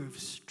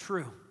proves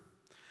true.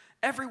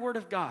 Every word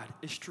of God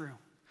is true.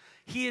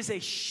 He is a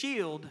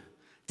shield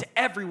to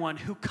everyone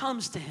who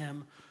comes to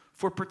him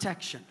for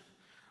protection.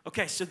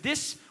 Okay, so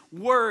this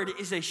word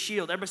is a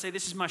shield. Everybody say,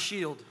 this is my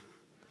shield.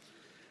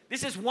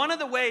 This is one of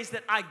the ways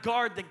that I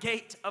guard the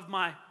gate of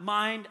my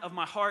mind, of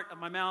my heart, of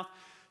my mouth.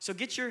 So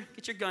get your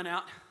gun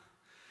out.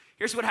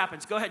 Here's what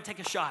happens. Go ahead, take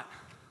a shot.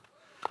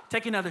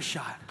 Take another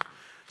shot.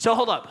 So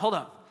hold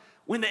up.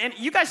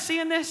 You guys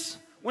seeing this?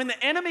 When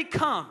the enemy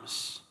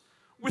comes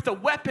with a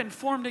weapon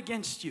formed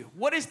against you,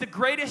 what is the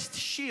greatest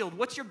shield?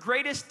 What's your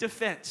greatest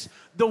defense?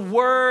 The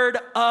word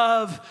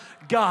of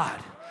God.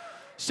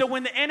 So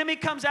when the enemy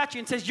comes at you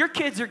and says, your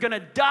kids are going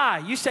to die,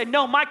 you say,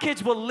 no, my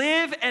kids will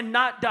live and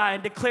not die,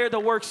 and declare the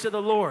works of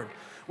the Lord.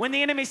 When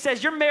the enemy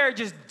says, your marriage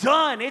is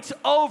done, it's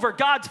over,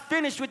 God's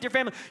finished with your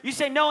family, you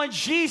say, no, in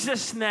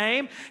Jesus'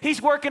 name, he's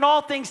working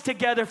all things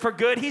together for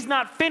good. He's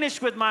not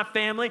finished with my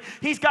family.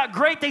 He's got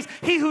great things.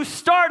 He who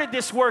started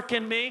this work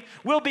in me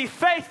will be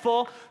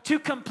faithful to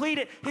complete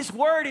it. His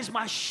word is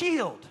my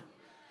shield.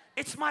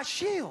 It's my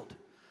shield.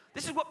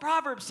 This is what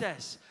Proverbs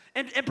says.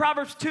 And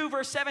Proverbs 2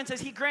 verse 7 says,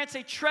 he grants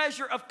a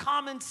treasure of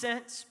common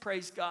sense,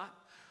 praise God,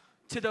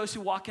 to those who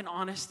walk in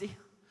honesty.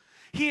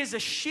 He is a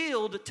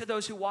shield to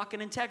those who walk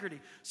in integrity.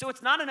 So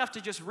it's not enough to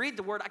just read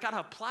the word. I got to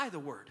apply the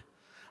word.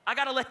 I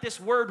got to let this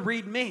word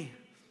read me.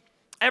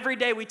 Every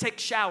day we take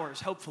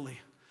showers,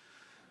 hopefully.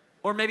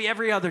 Or maybe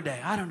every other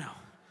day. I don't know.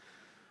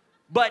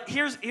 But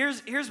here's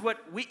what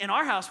in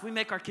our house, we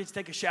make our kids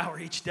take a shower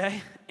each day.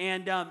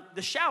 And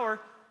the shower,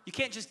 you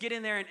can't just get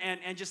in there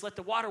and just let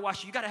the water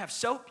wash you. You got to have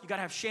soap. You got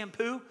to have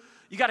shampoo.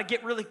 You got to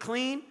get really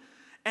clean.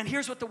 And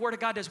here's what the word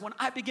of God does. When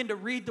I begin to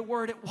read the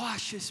word, it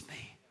washes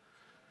me.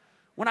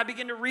 When I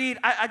begin to read,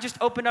 I just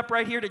opened up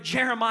right here to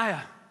Jeremiah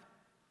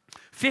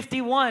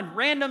 51,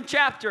 random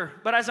chapter,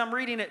 but as I'm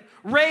reading it,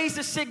 raise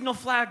a signal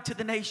flag to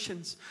the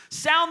nations,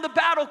 sound the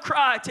battle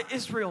cry to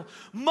Israel,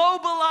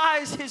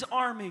 mobilize his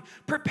army,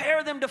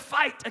 prepare them to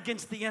fight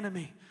against the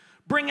enemy,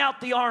 bring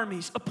out the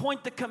armies,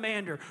 appoint the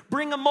commander,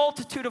 bring a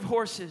multitude of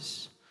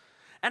horses.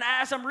 And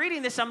as I'm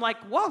reading this, I'm like,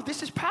 whoa,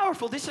 this is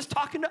powerful. This is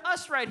talking to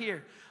us right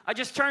here. I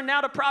just turned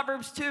now to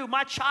Proverbs 2.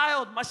 My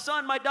child, my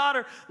son, my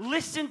daughter,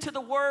 listen to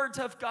the words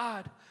of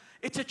God.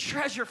 It's a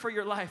treasure for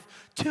your life.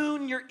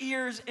 Tune your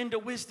ears into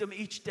wisdom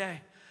each day.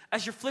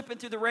 As you're flipping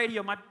through the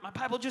radio, my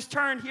Bible just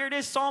turned. Here it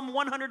is, Psalm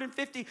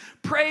 150.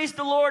 Praise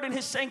the Lord in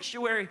his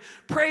sanctuary.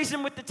 Praise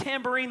him with the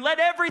tambourine. Let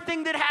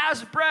everything that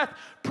has breath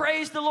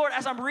praise the Lord.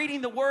 As I'm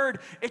reading the word,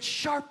 it's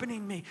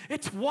sharpening me.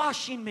 It's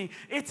washing me.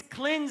 It's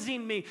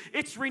cleansing me.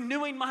 It's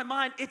renewing my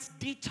mind. It's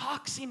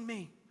detoxing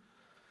me.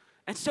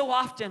 And so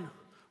often,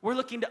 we're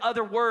looking to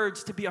other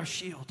words to be our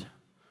shield.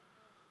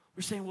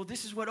 We're saying, well,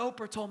 this is what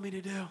Oprah told me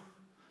to do.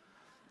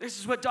 This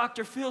is what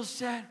Dr. Phil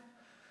said.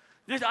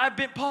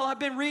 I've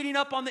been reading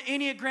up on the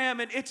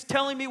Enneagram, and it's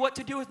telling me what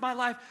to do with my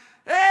life.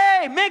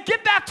 Hey, man,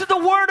 get back to the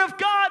Word of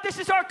God. This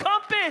is our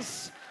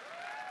compass.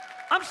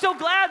 I'm so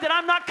glad that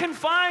I'm not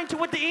confined to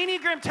what the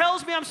Enneagram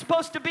tells me I'm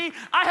supposed to be.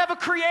 I have a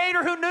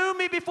creator who knew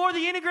me before the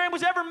Enneagram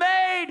was ever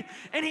made,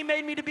 and he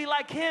made me to be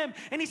like him.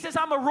 And he says,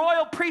 I'm a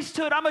royal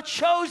priesthood. I'm a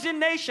chosen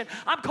nation.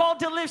 I'm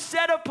called to live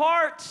set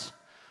apart.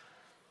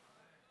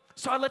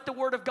 So I let the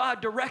Word of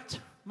God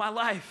direct my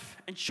life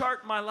and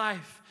chart my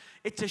life.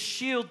 It's a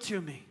shield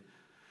to me.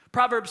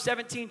 Proverbs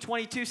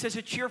 17:22 says,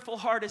 a cheerful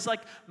heart is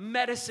like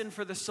medicine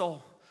for the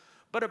soul,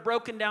 but a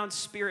broken down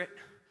spirit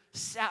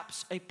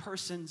saps a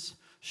person's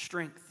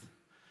strength.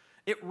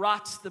 It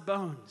rots the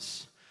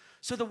bones.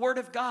 So the word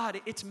of God,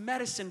 it's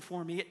medicine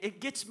for me. It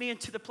gets me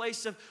into the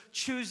place of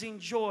choosing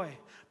joy.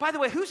 By the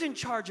way, who's in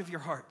charge of your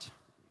heart?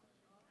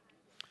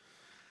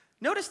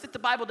 Notice that the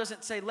Bible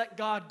doesn't say, let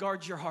God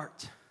guard your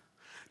heart.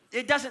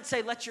 It doesn't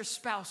say, let your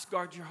spouse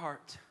guard your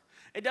heart.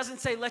 It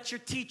doesn't say, let your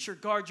teacher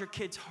guard your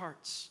kids'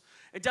 hearts.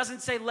 It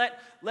doesn't say, let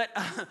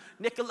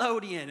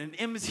Nickelodeon and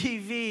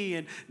MTV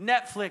and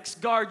Netflix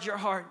guard your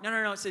heart.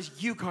 No. It says,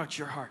 you guard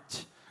your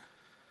heart.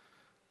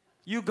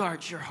 You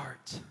guard your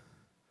heart.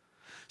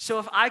 So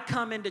if I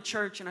come into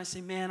church and I say,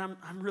 man,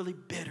 I'm really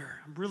bitter.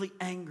 I'm really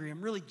angry.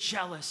 I'm really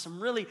jealous.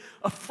 I'm really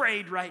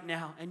afraid right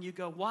now. And you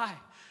go, why?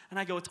 And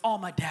I go, it's all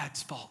my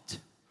dad's fault.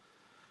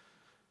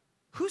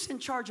 Who's in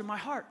charge of my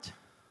heart?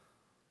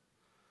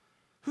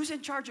 Who's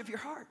in charge of your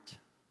heart?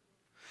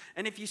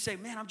 And if you say,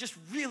 man, I've just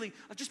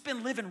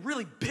been living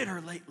really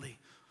bitter lately.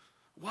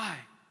 Why?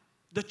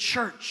 The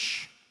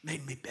church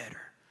made me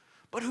bitter.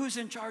 But who's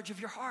in charge of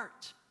your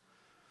heart?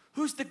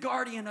 Who's the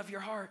guardian of your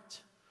heart?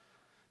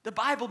 The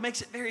Bible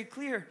makes it very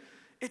clear.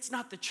 It's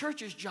not the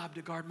church's job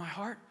to guard my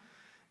heart.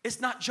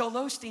 It's not Joel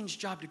Osteen's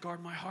job to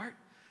guard my heart.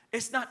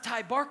 It's not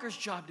Ty Barker's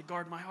job to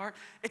guard my heart.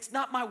 It's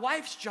not my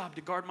wife's job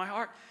to guard my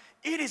heart.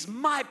 It is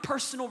my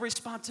personal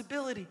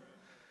responsibility.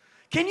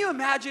 Can you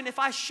imagine if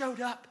I showed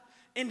up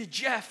into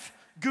Jeff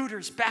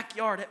Gooder's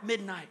backyard at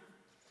midnight?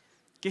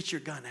 Get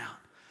your gun out.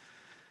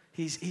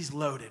 He's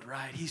loaded,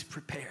 right? He's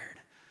prepared.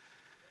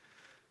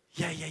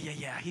 Yeah.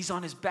 He's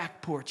on his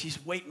back porch.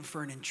 He's waiting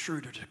for an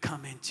intruder to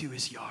come into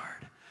his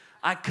yard.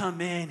 I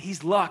come in.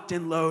 He's locked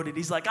and loaded.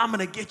 He's like, I'm going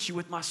to get you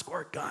with my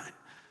squirt gun.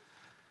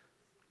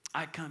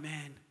 I come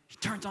in. He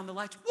turns on the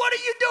lights. What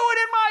are you doing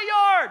in my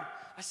yard?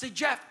 I say,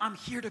 Jeff, I'm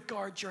here to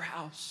guard your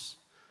house.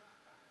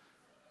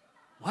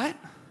 What?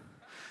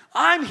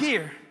 I'm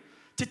here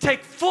to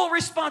take full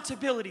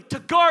responsibility to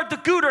guard the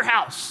Gooder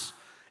house.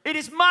 It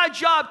is my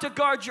job to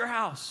guard your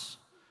house.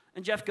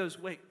 And Jeff goes,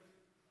 wait.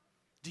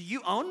 Do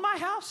you own my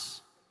house?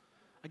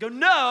 I go,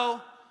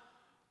 no,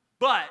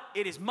 but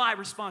it is my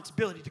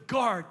responsibility to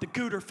guard the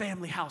Gooder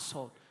family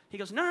household. He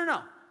goes,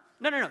 no.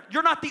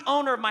 You're not the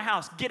owner of my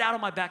house. Get out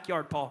of my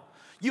backyard, Paul.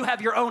 You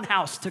have your own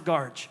house to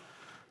guard.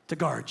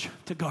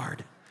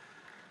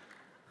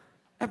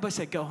 Everybody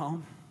say, go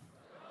home.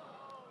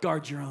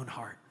 Guard your own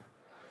heart.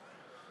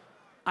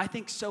 I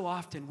think so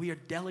often we are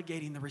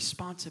delegating the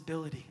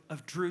responsibility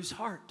of Drew's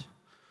heart.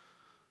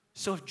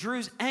 So if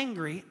Drew's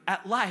angry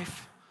at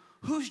life,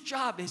 whose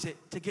job is it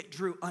to get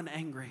Drew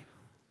unangry?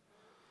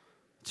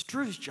 It's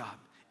Drew's job.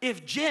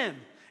 If Jim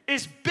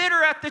is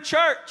bitter at the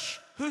church,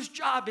 whose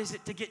job is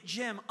it to get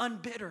Jim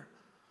unbitter?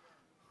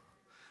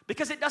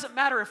 Because it doesn't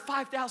matter if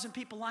 5,000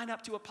 people line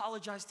up to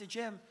apologize to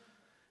Jim.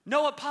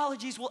 No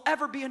apologies will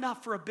ever be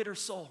enough for a bitter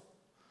soul.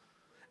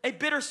 A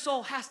bitter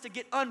soul has to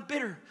get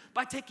unbitter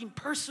by taking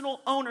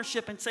personal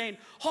ownership and saying,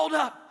 hold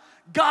up.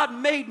 God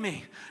made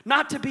me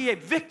not to be a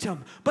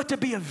victim, but to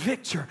be a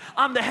victor.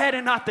 I'm the head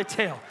and not the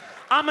tail.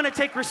 I'm going to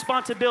take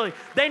responsibility.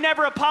 They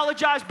never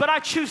apologized, but I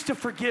choose to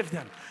forgive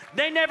them.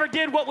 They never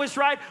did what was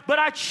right, but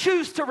I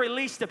choose to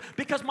release them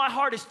because my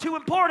heart is too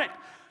important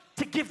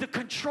to give the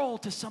control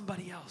to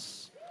somebody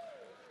else.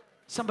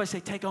 Somebody say,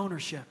 take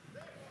ownership.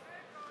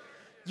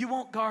 You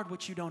won't guard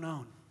what you don't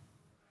own.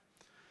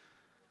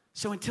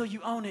 So until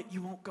you own it,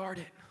 you won't guard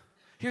it.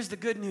 Here's the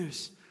good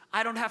news.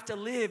 I don't have to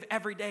live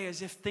every day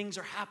as if things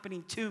are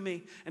happening to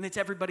me and it's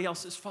everybody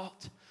else's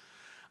fault.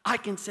 I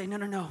can say,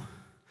 no.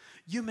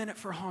 You meant it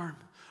for harm,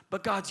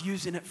 but God's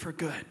using it for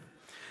good.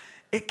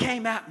 It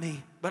came at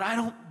me, but I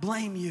don't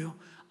blame you.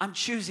 I'm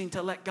choosing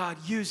to let God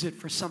use it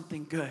for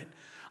something good.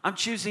 I'm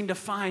choosing to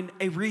find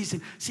a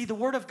reason. See, the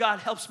Word of God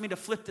helps me to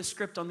flip the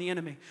script on the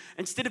enemy.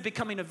 Instead of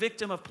becoming a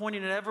victim of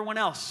pointing at everyone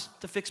else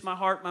to fix my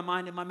heart, my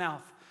mind, and my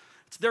mouth.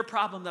 It's their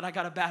problem that I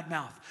got a bad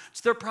mouth.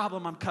 It's their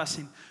problem I'm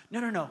cussing.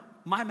 No.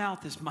 My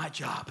mouth is my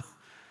job,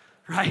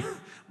 right?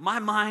 My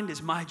mind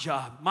is my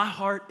job. My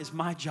heart is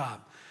my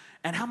job.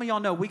 And how many of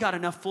y'all know we got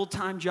enough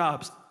full-time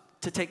jobs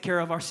to take care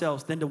of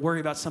ourselves than to worry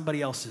about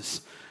somebody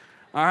else's?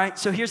 All right,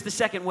 so here's the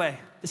second way.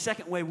 The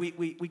second way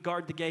we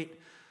guard the gate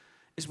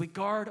is we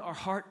guard our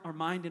heart, our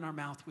mind, and our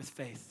mouth with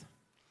faith.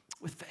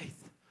 With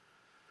faith.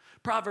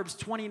 Proverbs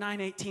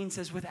 29:18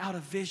 says, without a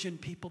vision,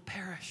 people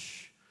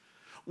perish.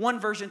 One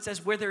version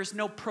says, where there is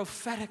no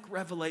prophetic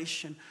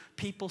revelation,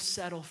 people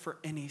settle for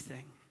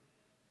anything.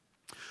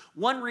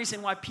 One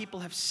reason why people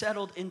have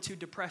settled into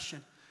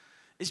depression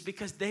is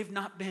because they've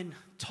not been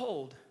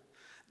told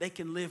they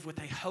can live with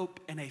a hope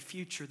and a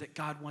future that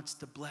God wants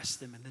to bless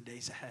them in the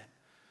days ahead.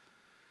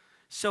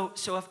 So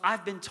if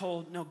I've been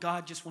told, no,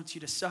 God just wants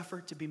you to suffer,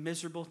 to be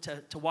miserable,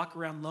 to walk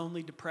around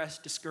lonely,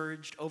 depressed,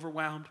 discouraged,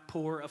 overwhelmed,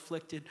 poor,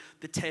 afflicted,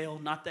 the tail,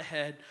 not the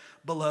head,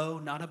 below,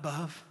 not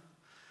above.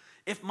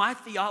 If my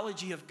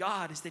theology of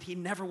God is that he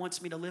never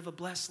wants me to live a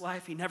blessed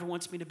life, he never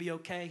wants me to be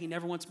okay, he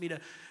never wants me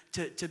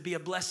to be a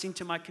blessing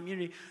to my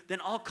community, then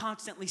I'll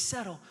constantly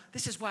settle.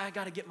 This is why I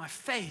got to get my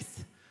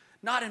faith,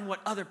 not in what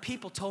other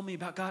people told me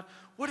about God.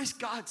 What does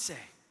God say?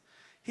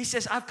 He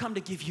says, I've come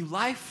to give you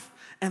life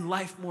and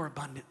life more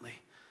abundantly.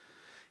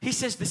 He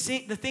says, the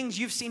things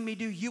you've seen me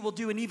do, you will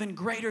do, and even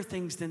greater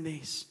things than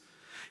these.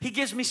 He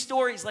gives me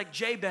stories like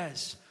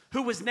Jabez,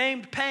 who was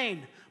named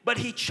Pain, but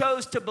he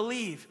chose to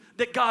believe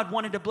that God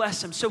wanted to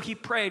bless him. So he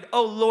prayed,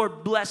 oh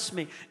Lord, bless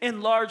me,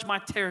 enlarge my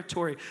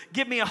territory,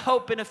 give me a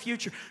hope and a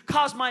future,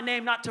 cause my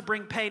name not to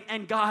bring pain.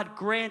 And God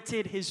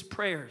granted his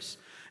prayers.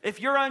 If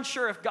you're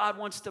unsure if God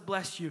wants to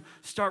bless you,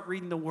 start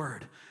reading the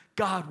word.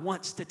 God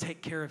wants to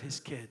take care of his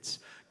kids.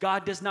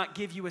 God does not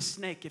give you a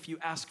snake if you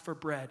ask for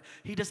bread.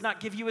 He does not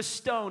give you a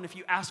stone if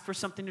you ask for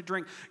something to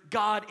drink.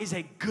 God is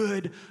a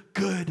good,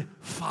 good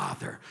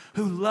father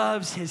who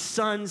loves his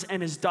sons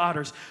and his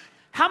daughters.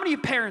 How many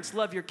parents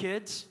love your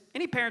kids?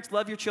 Any parents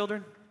love your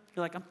children?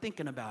 You're like, I'm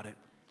thinking about it.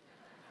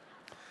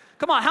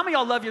 Come on, how many of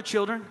y'all love your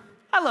children?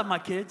 I love my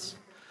kids.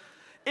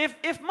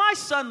 If my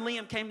son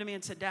Liam came to me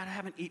and said, Dad, I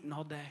haven't eaten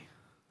all day.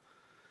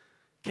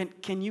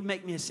 Can you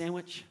make me a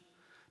sandwich?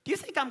 Do you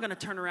think I'm going to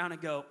turn around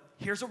and go,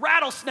 here's a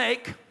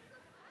rattlesnake.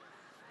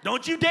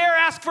 Don't you dare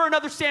ask for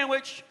another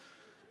sandwich.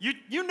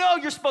 You know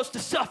you're supposed to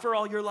suffer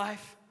all your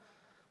life.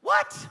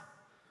 What?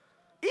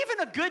 Even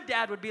a good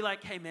dad would be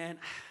like, hey, man,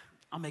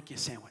 I'll make you a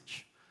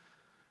sandwich.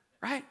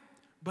 Right?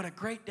 But a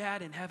great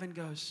dad in heaven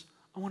goes,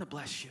 I want to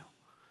bless you.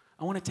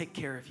 I want to take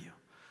care of you.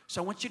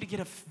 So I want you to get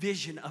a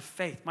vision of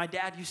faith. My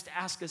dad used to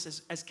ask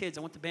us as kids,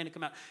 I want the band to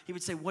come out. He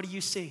would say, what do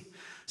you see?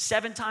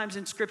 7 times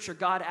in Scripture,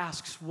 God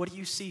asks, what do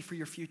you see for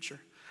your future?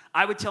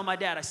 I would tell my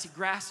dad, I see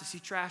grass, I see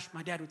trash.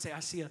 My dad would say, I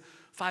see a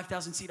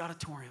 5,000-seat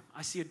auditorium.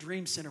 I see a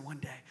dream center one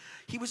day.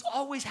 He was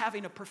always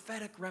having a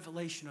prophetic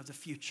revelation of the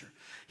future.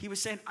 He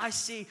was saying, I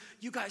see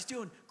you guys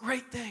doing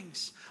great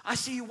things. I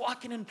see you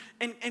walking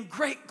in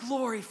great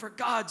glory for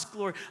God's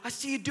glory. I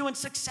see you doing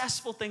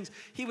successful things.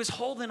 He was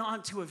holding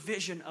on to a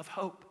vision of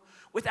hope.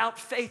 Without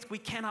faith, we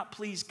cannot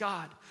please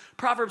God.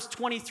 Proverbs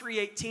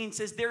 23:18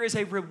 says, there is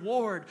a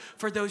reward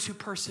for those who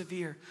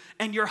persevere,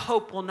 and your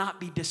hope will not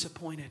be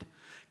disappointed.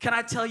 Can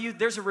I tell you,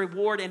 there's a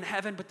reward in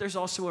heaven, but there's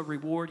also a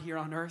reward here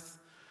on earth.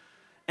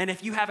 And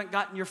if you haven't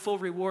gotten your full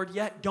reward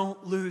yet,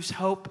 don't lose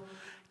hope.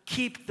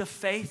 Keep the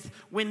faith.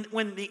 When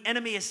the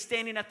enemy is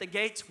standing at the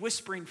gates,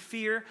 whispering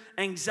fear,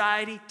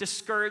 anxiety,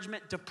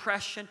 discouragement,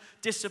 depression,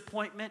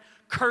 disappointment,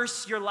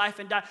 curse your life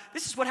and die.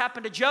 This is what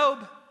happened to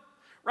Job,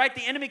 right?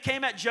 The enemy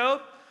came at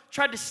Job,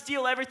 tried to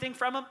steal everything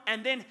from him,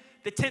 and then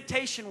the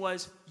temptation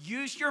was,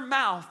 use your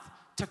mouth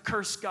to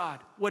curse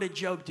God. What did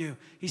Job do?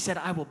 He said,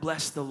 I will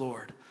bless the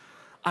Lord.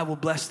 I will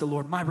bless the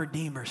Lord. My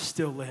Redeemer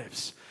still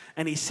lives.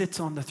 And he sits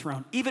on the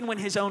throne. Even when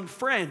his own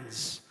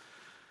friends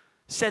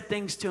said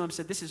things to him,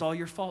 said, this is all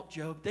your fault,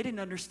 Job. They didn't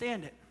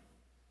understand it.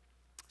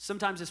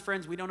 Sometimes as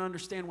friends, we don't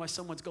understand why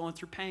someone's going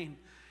through pain.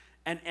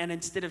 And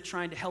instead of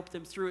trying to help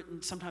them through it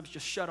and sometimes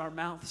just shut our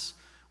mouths,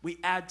 we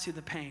add to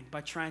the pain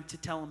by trying to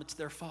tell them it's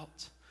their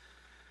fault.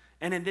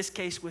 And in this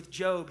case with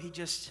Job,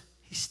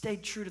 he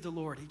stayed true to the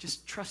Lord. He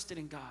just trusted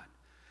in God.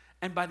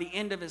 And by the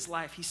end of his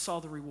life, he saw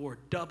the reward,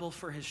 double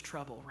for his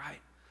trouble,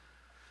 right?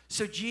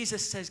 So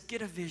Jesus says,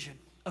 get a vision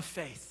of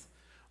faith.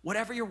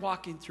 Whatever you're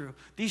walking through,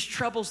 these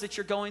troubles that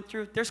you're going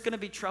through, there's going to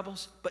be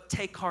troubles, but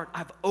take heart.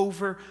 I've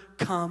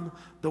overcome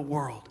the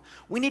world.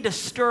 We need to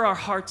stir our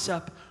hearts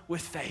up with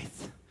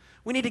faith.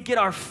 We need to get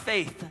our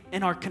faith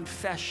in our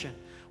confession.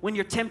 When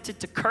you're tempted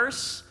to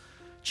curse,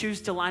 choose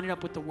to line it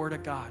up with the Word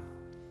of God.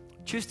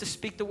 Choose to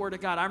speak the Word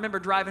of God. I remember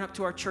driving up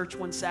to our church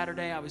one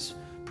Saturday. I was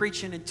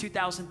preaching in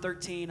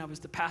 2013. I was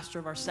the pastor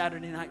of our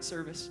Saturday night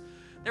service.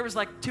 There was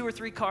like 2 or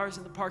 3 cars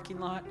in the parking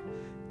lot.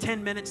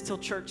 10 minutes till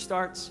church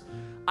starts.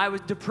 I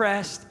was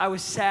depressed. I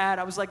was sad.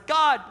 I was like,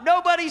 God,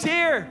 nobody's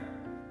here.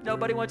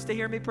 Nobody wants to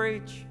hear me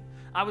preach.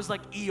 I was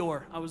like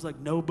Eeyore. I was like,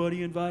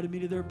 nobody invited me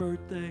to their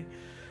birthday.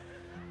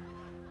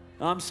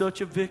 I'm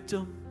such a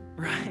victim,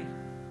 right?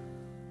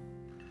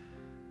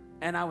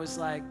 And I was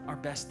like, our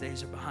best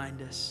days are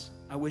behind us.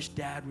 I wish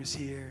Dad was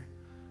here.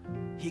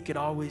 He could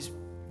always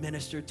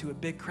minister to a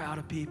big crowd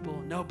of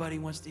people. Nobody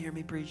wants to hear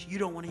me preach. You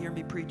don't want to hear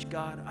me preach,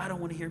 God. I don't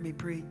want to hear me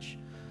preach.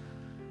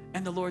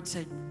 And the Lord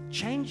said,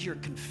 change your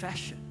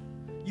confession.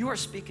 You are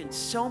speaking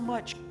so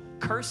much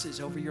curses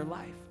over your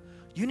life.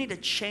 You need to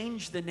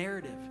change the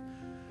narrative.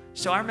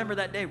 So I remember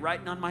that day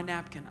writing on my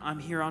napkin, I'm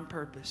here on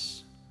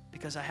purpose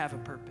because I have a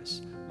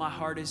purpose. My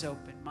heart is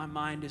open. My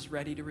mind is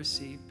ready to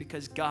receive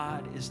because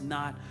God is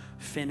not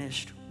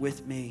finished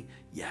with me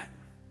yet.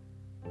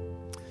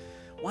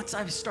 Once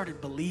I've started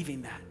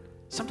believing that,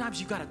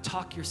 sometimes you got to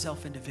talk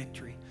yourself into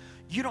victory.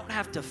 You don't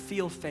have to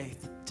feel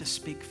faith to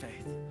speak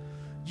faith.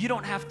 You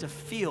don't have to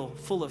feel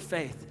full of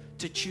faith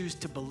to choose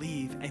to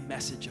believe a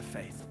message of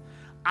faith.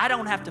 I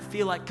don't have to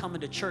feel like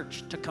coming to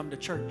church to come to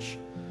church.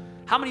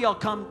 How many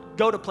of y'all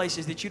go to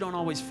places that you don't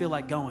always feel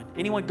like going?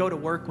 Anyone go to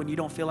work when you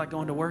don't feel like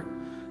going to work?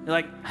 You're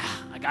like,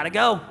 I gotta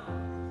go.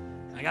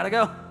 I gotta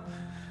go.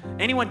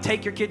 Anyone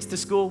take your kids to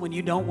school when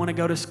you don't want to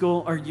go to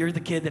school, or you're the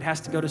kid that has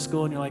to go to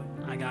school and you're like,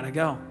 I gotta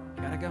go.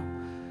 I gotta go.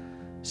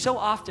 So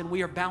often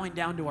we are bowing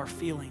down to our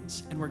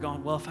feelings and we're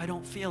going, well, if I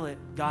don't feel it,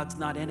 God's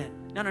not in it.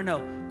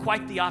 No.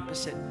 Quite the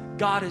opposite.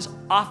 God is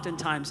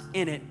oftentimes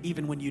in it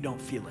even when you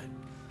don't feel it.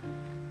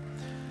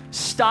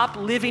 Stop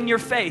living your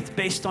faith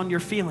based on your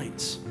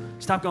feelings.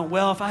 Stop going,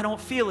 well, if I don't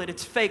feel it,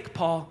 it's fake,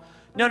 Paul.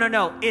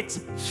 No. It's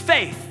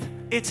faith.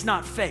 It's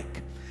not fake.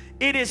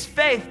 It is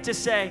faith to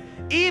say,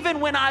 even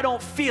when I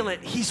don't feel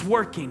it, he's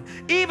working.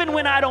 Even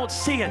when I don't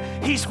see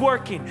it, he's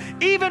working.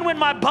 Even when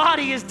my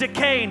body is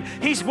decaying,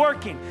 he's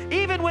working.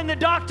 Even when the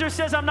doctor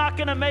says I'm not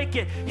gonna make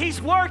it,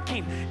 he's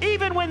working.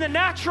 Even when the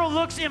natural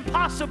looks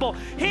impossible,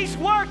 he's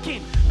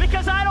working.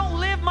 Because I don't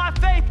live my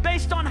faith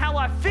based on how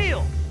I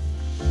feel.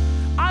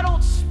 I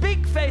don't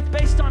speak faith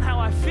based on how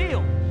I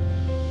feel.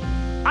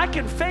 I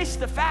can face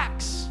the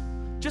facts.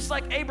 Just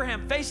like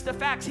Abraham faced the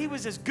facts. He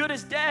was as good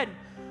as dead.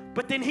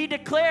 But then he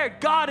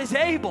declared, God is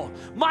able.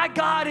 My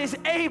God is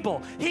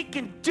able. He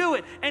can do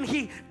it. And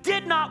he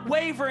did not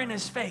waver in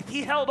his faith.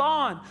 He held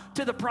on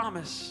to the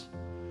promise.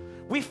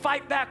 We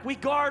fight back. We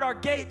guard our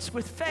gates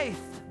with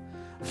faith.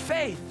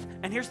 Faith.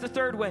 And here's the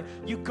third way.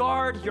 You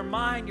guard your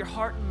mind, your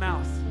heart, and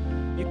mouth.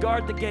 You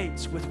guard the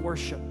gates with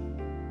worship.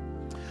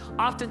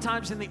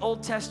 Oftentimes in the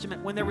Old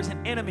Testament, when there was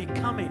an enemy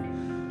coming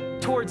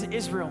towards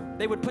Israel,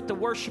 they would put the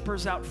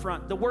worshipers out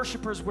front. The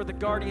worshipers were the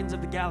guardians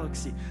of the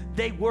galaxy.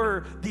 They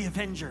were the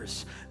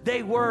avengers.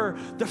 They were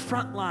the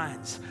front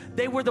lines.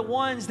 They were the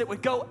ones that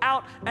would go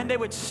out and they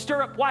would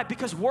stir up. Why?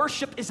 Because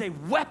worship is a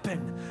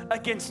weapon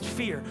against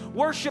fear.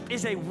 Worship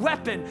is a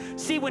weapon.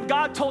 See, when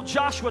God told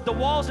Joshua the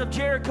walls of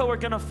Jericho are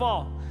going to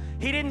fall,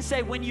 he didn't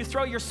say when you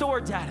throw your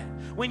swords at it,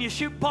 when you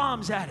shoot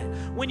bombs at it,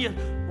 when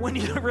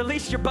you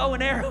release your bow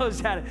and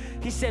arrows at it.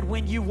 He said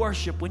when you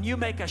worship, when you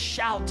make a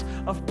shout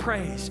of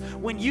praise,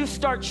 when you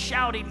start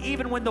shouting,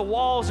 even when the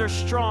walls are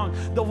strong,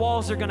 the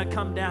walls are going to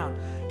come down.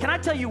 Can I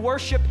tell you,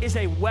 worship is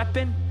a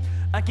weapon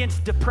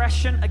against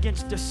depression,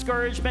 against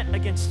discouragement,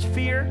 against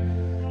fear.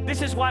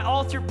 This is why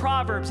all through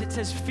Proverbs it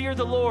says, fear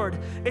the Lord.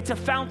 It's a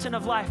fountain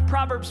of life.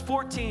 Proverbs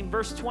 14,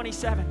 verse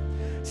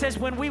 27 says,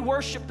 when we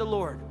worship the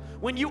Lord,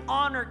 when you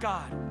honor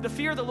God, the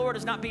fear of the Lord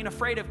is not being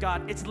afraid of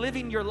God. It's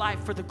living your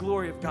life for the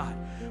glory of God.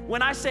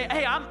 When I say,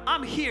 hey,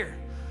 I'm here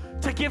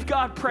to give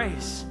God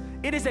praise,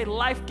 it is a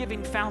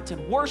life-giving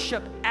fountain.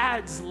 Worship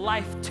adds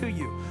life to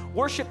you.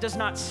 Worship does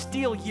not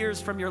steal years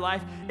from your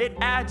life. It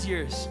adds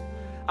years.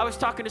 I was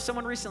talking to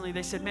someone recently.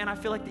 They said, man, I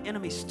feel like the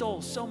enemy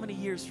stole so many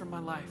years from my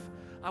life.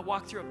 I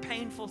walked through a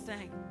painful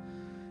thing.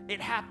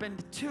 It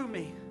happened to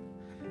me,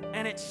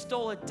 and it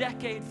stole a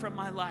decade from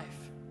my life.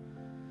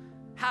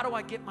 How do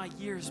I get my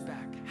years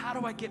back? How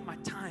do I get my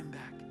time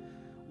back?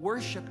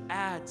 Worship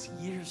adds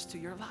years to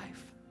your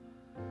life.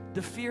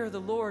 The fear of the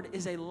Lord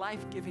is a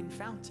life-giving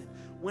fountain.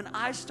 When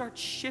I start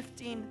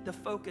shifting the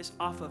focus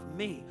off of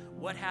me,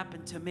 what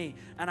happened to me,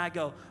 and I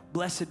go,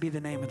 blessed be the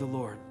name of the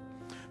Lord.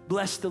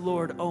 Bless the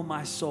Lord, O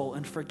my soul,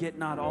 and forget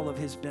not all of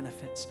his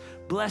benefits.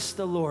 Bless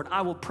the Lord.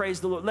 I will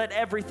praise the Lord. Let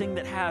everything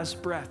that has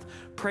breath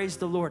praise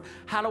the Lord.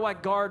 How do I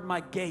guard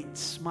my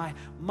gates, my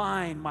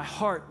mind, my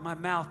heart, my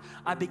mouth?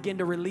 I begin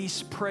to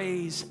release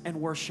praise and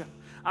worship.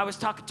 I was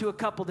talking to a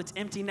couple that's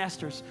empty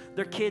nesters.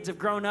 Their kids have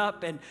grown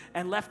up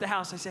and left the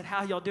house. I said,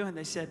 how y'all doing?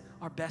 They said,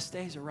 our best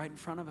days are right in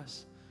front of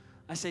us.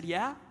 I said,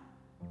 yeah?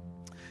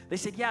 They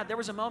said, yeah, there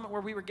was a moment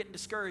where we were getting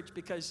discouraged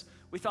because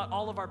we thought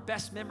all of our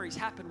best memories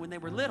happened when they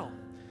were little.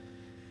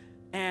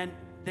 And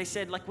they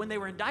said, like when they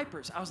were in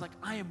diapers, I was like,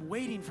 I am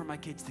waiting for my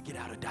kids to get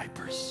out of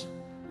diapers.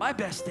 My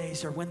best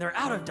days are when they're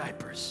out of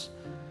diapers.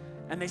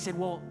 And they said,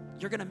 well,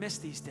 you're going to miss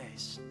these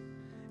days.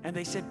 And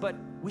they said, but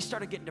we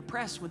started getting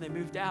depressed when they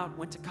moved out,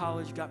 went to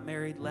college, got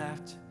married,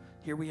 left.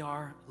 Here we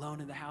are,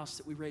 alone in the house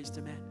that we raised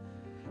them in.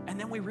 And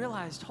then we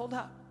realized, hold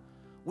up,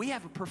 we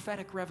have a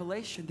prophetic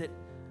revelation that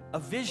a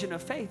vision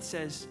of faith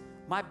says,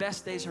 my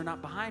best days are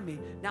not behind me.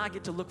 Now I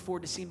get to look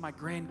forward to seeing my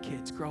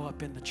grandkids grow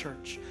up in the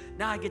church.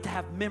 Now I get to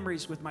have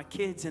memories with my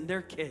kids and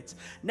their kids.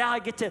 Now I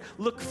get to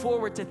look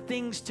forward to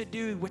things to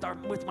do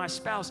with my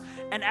spouse.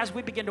 And as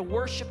we begin to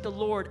worship the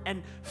Lord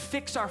and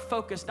fix our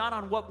focus, not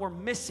on what we're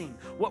missing,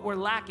 what we're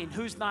lacking,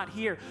 who's not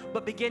here,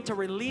 but begin to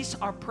release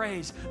our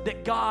praise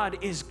that God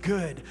is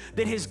good,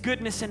 that his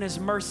goodness and his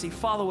mercy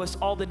follow us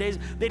all the days,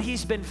 that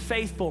he's been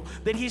faithful,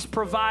 that he's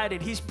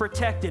provided, he's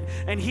protected,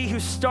 and he who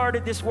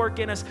started this work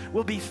in us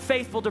will be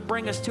faithful to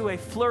bring us to a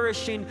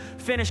flourishing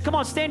finish. Come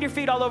on, stand your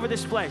feet all over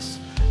this place.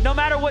 No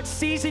matter what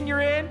season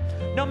you're in,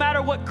 no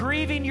matter what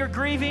grieving you're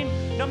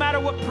grieving, no matter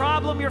what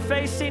problem you're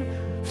facing,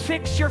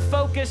 fix your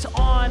focus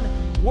on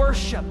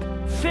worship.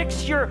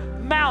 Fix your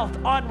mouth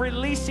on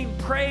releasing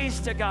praise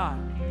to God.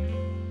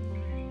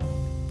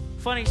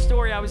 Funny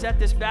story, I was at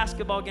this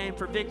basketball game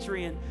for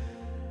Victory,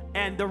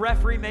 and the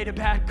referee made a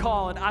bad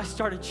call, and I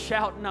started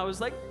shouting. I was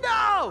like,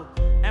 no!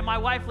 And my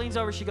wife leans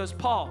over, she goes,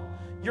 Paul,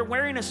 you're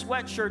wearing a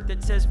sweatshirt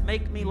that says,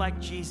 make me like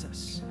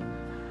Jesus.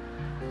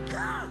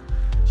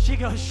 She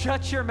goes,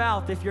 shut your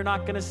mouth if you're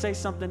not gonna say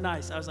something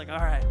nice. I was like, all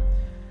right.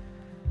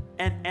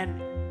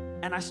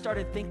 And I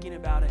started thinking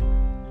about it.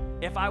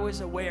 If I was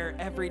aware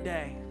every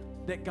day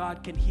that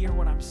God can hear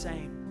what I'm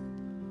saying,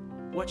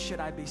 what should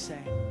I be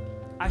saying?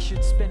 I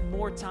should spend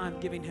more time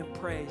giving him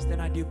praise than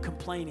I do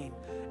complaining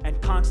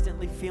and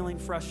constantly feeling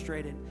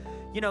frustrated.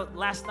 You know,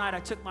 last night I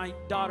took my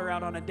daughter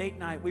out on a date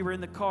night. We were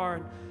in the car,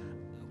 and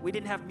We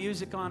didn't have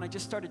music on. I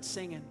just started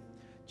singing.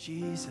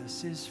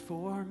 Jesus is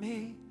for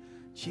me.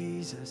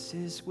 Jesus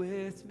is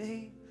with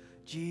me.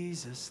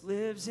 Jesus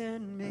lives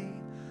in me.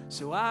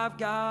 So I've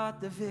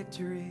got the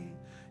victory.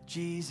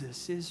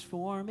 Jesus is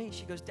for me.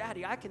 She goes,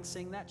 Daddy, I can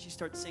sing that. She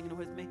starts singing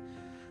with me.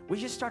 We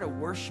just started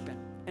worshiping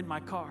in my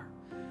car.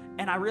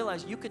 And I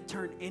realized you could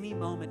turn any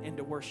moment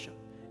into worship.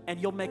 And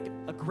you'll make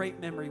a great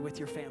memory with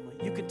your family.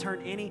 You can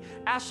turn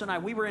Ashley and I,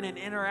 we were in an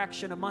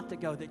interaction a month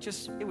ago that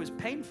it was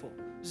painful.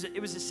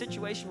 It was a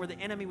situation where the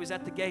enemy was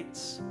at the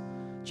gates.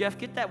 Jeff,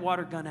 get that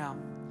water gun out.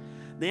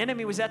 The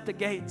enemy was at the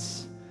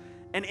gates.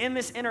 And in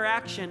this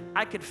interaction,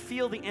 I could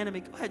feel the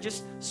enemy. Go ahead,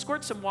 just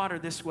squirt some water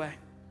this way.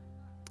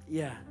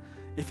 Yeah,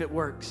 if it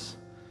works.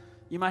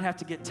 You might have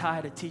to get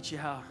Ty to teach you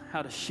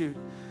how to shoot.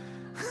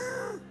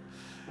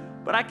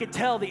 But I could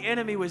tell the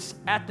enemy was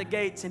at the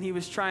gates and he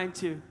was trying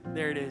to,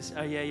 there it is.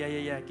 Oh,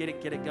 yeah. Get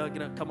it, go,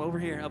 get it. Come over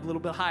here, up a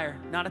little bit higher.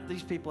 Not at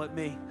these people, at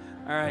me.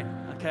 All right,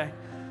 okay.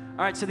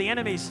 All right, so the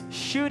enemy's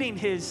shooting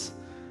his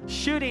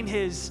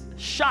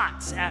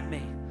shots at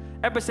me.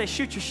 Everybody say,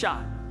 shoot your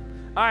shot.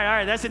 All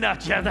right, that's enough,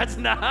 Jeff, that's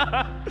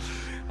enough.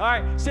 All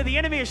right, so the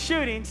enemy is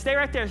shooting. Stay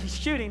right there, he's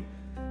shooting.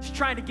 He's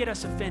trying to get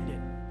us offended.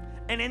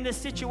 And in this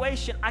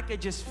situation, I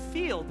could just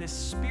feel this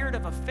spirit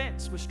of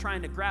offense was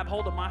trying to grab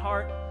hold of my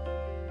heart,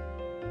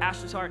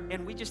 Ashley's heart,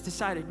 and we just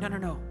decided,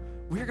 no,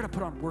 we're gonna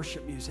put on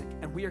worship music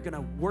and we are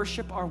gonna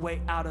worship our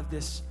way out of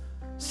this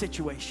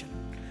situation.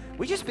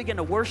 We just begin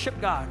to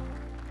worship God.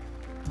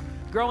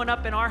 Growing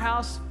up in our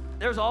house,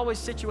 there's always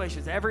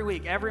situations every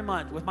week, every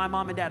month with my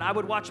mom and dad. I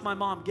would watch my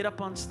mom get up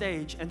on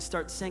stage and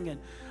start singing,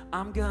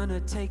 I'm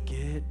gonna take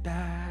it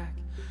back.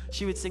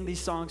 She would sing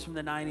these songs from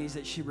the 90s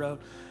that she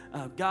wrote.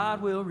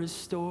 God will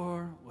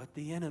restore what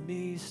the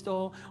enemy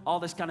stole, all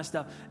this kind of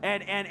stuff.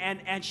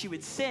 And she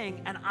would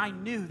sing, and I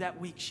knew that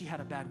week she had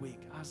a bad week.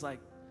 I was like,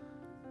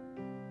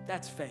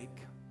 that's fake.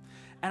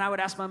 And I would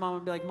ask my mom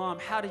and be like, Mom,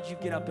 how did you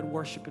get up and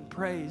worship and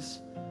praise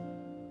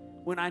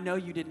when I know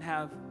you didn't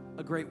have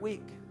a great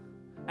week?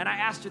 And I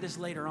asked her this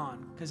later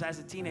on, because as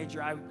a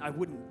teenager, I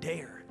wouldn't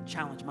dare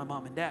challenge my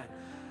mom and dad.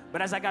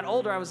 But as I got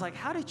older, I was like,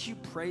 how did you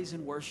praise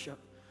and worship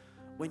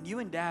when you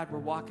and Dad were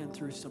walking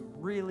through some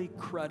really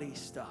cruddy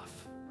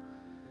stuff?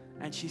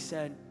 And she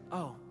said,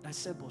 oh, that's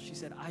simple. She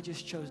said, I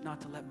just chose not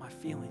to let my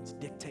feelings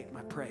dictate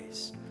my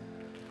praise.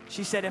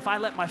 She said, if I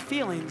let my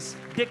feelings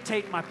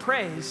dictate my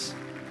praise,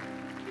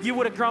 you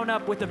would have grown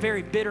up with a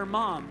very bitter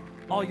mom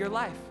all your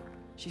life.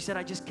 She said,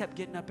 I just kept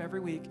getting up every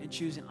week and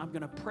choosing, I'm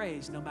going to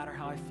praise no matter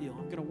how I feel.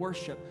 I'm going to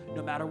worship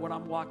no matter what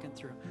I'm walking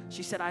through.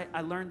 She said,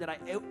 I learned that I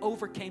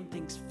overcame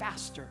things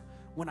faster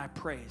when I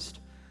praised.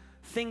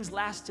 Things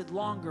lasted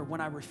longer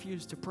when I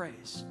refused to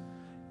praise.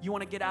 You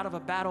want to get out of a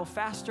battle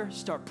faster?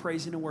 Start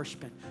praising and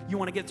worshiping. You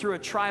want to get through a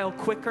trial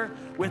quicker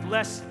with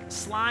less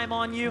slime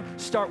on you?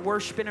 Start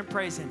worshiping and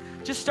praising.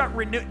 Just start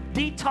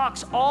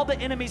detox all the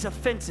enemy's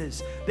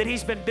offenses that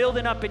he's been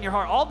building up in your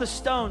heart, all the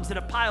stones that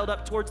have piled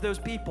up towards those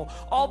people,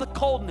 all the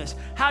coldness.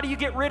 How do you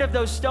get rid of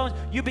those stones?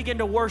 You begin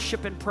to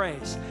worship and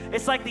praise.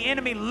 It's like the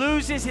enemy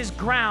loses his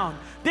ground.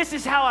 This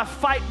is how I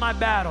fight my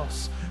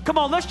battles. Come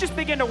on, let's just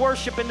begin to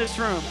worship in this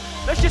room.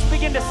 Let's just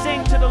begin to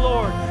sing to the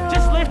Lord.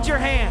 Just lift your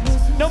hands,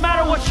 no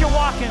matter what you're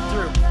walking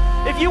through.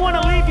 If you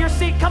want to leave your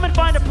seat, come and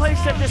find a place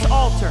at this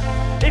altar.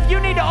 If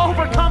you need to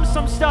overcome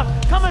some stuff,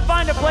 come and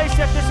find a place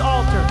at this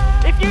altar.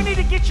 If you need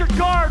to get your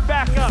guard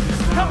back up,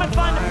 come and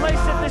find a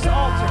place at this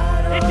altar.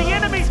 If the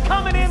enemy's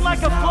coming in like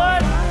a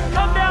flood,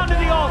 come down to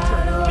the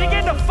altar.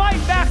 Begin to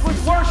fight back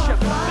with worship.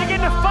 Begin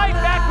to fight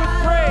back with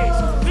praise.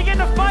 Begin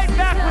to fight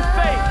back with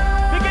faith.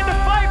 Begin to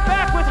fight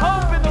back with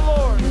hope in the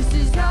Lord. This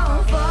is how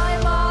I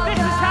fight my This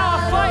is how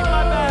I fight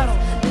my battle.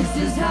 This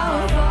is how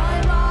I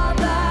fight my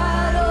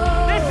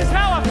battle. This is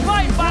how I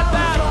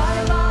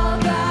fight my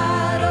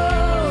battle.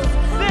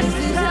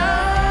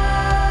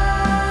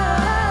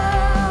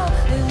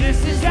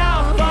 This is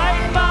how I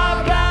fight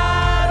my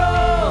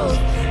battles.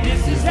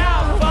 This is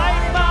how I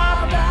fight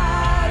my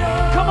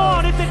battles. Come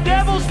on, if the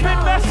devil's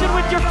been messing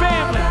with your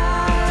family,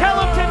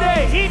 tell him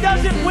today he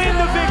doesn't win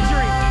the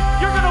victory.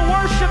 You're going to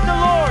worship the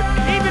Lord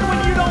even when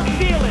you don't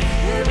feel it.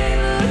 It may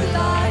look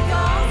like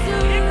I'm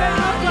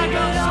surrounded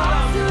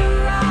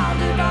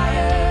by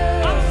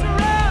it. I'm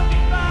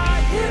surrounded by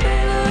it. It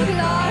may look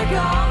like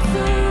I'm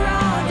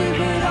surrounded,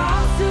 but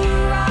I'm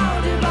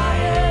surrounded by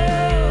it.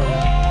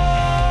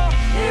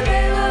 It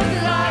may look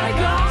like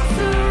I'm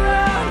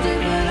surrounded,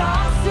 but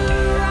I'm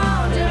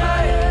surrounded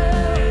by it.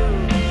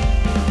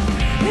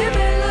 It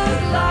may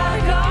look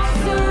like I'm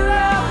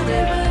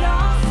surrounded, but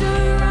I'm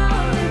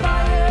surrounded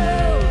by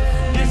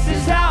it. This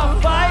is how I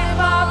fight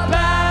my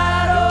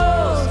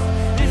battles.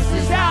 This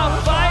is how I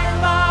fight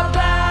my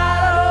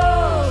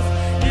battles.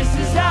 This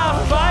is how I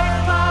fight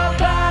my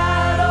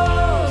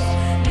battles.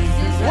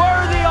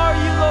 Worthy are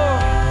you,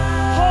 Lord.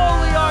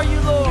 Holy are you,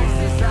 Lord.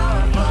 This is how I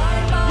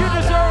fight my You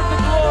deserve the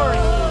glory,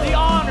 the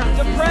honor,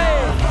 the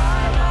praise.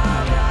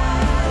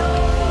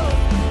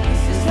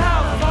 This is how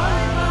I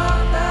fight my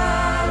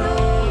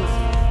battles.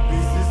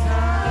 This is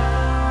how.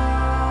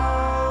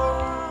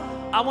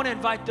 I want to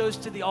invite those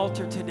to the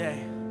altar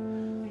today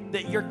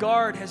that your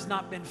guard has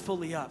not been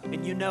fully up,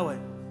 and you know it.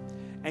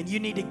 And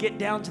you need to get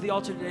down to the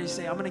altar today and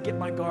say, I'm going to get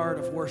my guard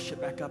of worship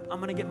back up. I'm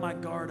going to get my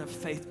guard of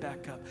faith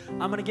back up.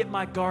 I'm going to get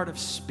my guard of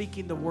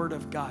speaking the word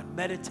of God,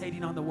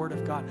 meditating on the word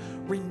of God,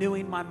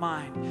 renewing my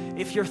mind.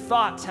 If your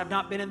thoughts have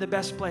not been in the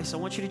best place, I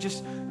want you to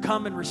just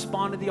come and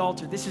respond to the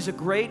altar. This is a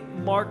great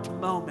marked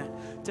moment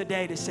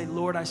today to say,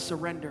 Lord, I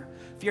surrender.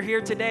 If you're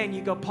here today and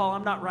you go, Paul,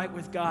 I'm not right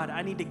with God.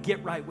 I need to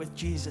get right with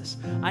Jesus.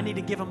 I need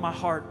to give him my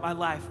heart, my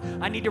life.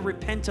 I need to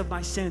repent of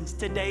my sins.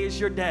 Today is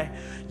your day.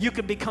 You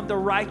can become the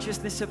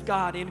righteousness of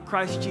God in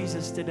Christ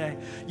Jesus today.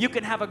 You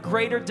can have a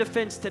greater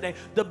defense today.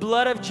 The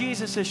blood of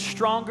Jesus is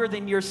stronger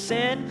than your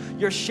sin,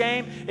 your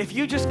shame. If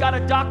you just got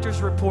a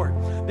doctor's report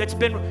that's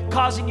been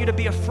causing you to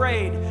be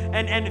afraid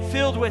and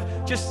filled with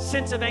just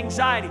sense of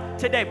anxiety,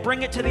 today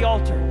bring it to the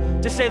altar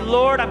to say,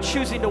 Lord, I'm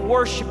choosing to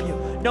worship you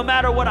no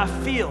matter what I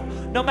feel,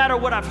 no matter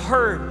what I've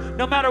heard,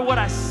 no matter what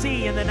I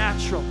see in the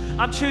natural.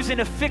 I'm choosing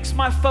to fix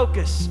my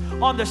focus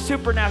on the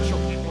supernatural.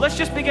 Let's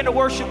just begin to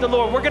worship the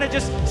Lord. We're going to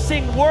just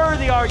sing,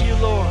 worthy are you,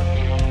 Lord.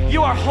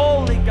 You are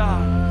holy,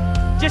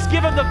 God. Just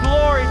give him the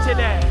glory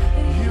today.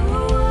 He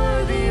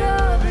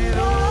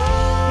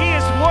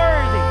is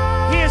worthy.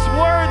 He is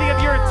worthy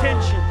of your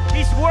attention.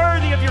 He's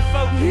worthy of your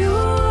focus. You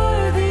are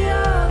worthy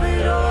of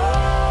it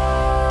all.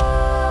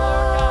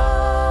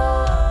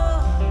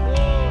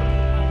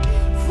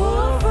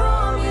 For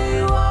from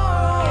you are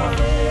all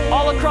things.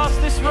 All across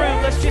this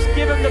room, let's just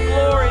give him the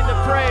glory and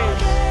the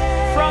praise.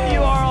 From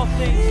you are all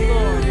things,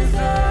 Lord. You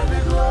deserve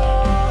the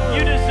glory.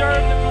 You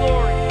deserve the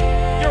glory.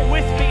 You're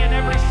with me in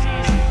every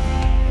season.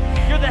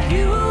 You're the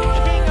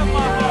King of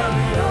my heart.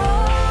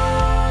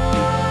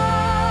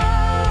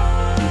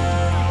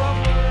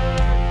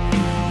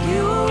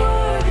 You are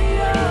worthy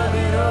of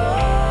it all.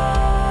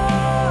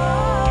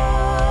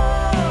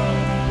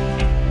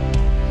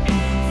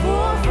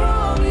 For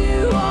from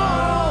you are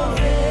all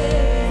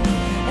things,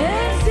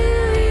 and to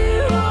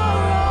you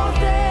are all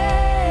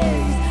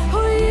things.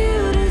 Oh, you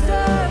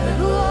deserve the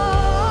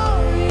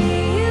glory.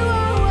 You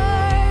are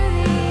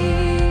worthy,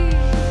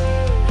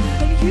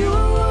 and you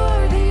are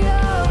worthy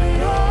of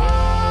it all.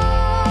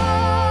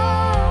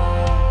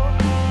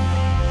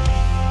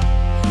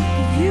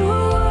 You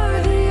are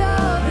worthy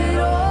of it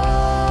all.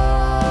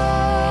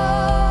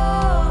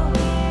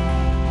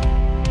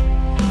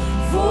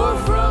 For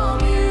from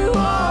you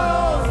are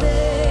all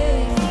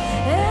things,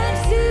 and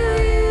to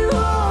you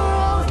are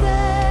all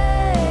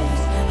things.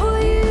 Oh,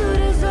 you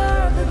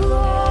deserve the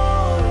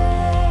glory.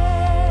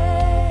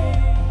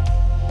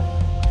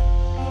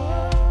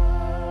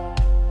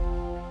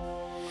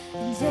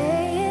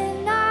 Day and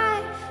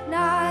night,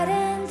 night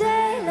and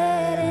day,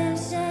 let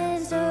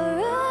incense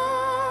arise.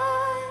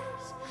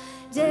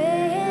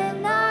 Day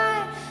and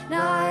night,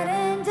 night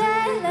and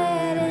day,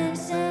 let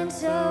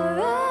incense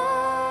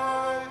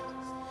arise.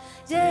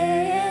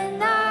 Day and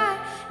night,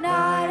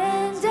 night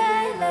and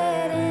day,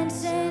 let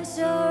incense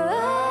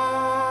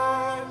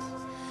arise.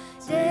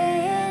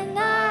 Day and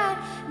night,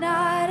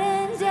 night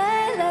and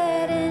day,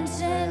 let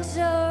incense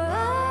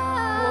arise.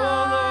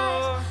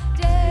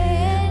 Day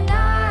and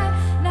night,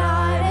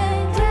 night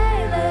and day,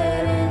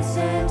 let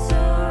incense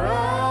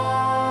arise.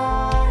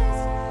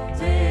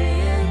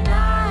 Day and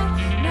night,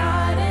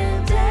 night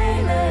and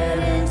day, let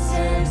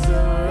incense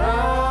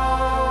arise.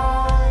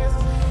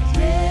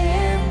 Day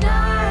and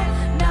night,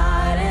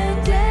 night and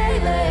day,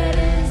 let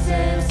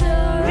incense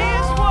arise. He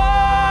is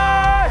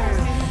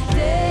worthy.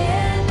 Day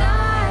and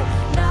night,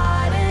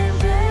 night and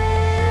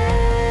day,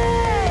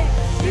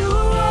 you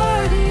are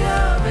worthy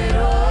of it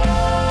all.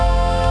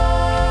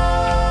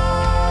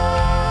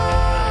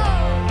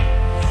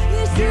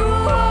 Yes, you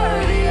are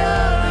worthy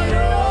of it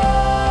all.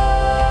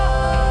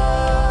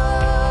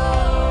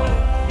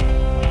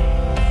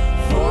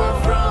 For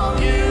from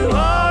you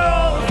are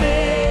all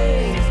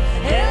things,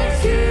 and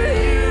to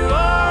you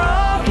are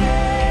all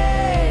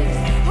things.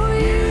 Oh,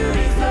 you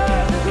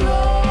deserve the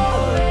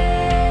glory.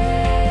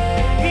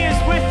 He is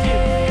with you.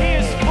 He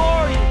is for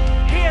you.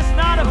 He has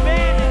not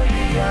abandoned you.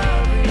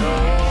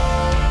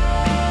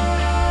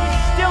 He's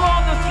still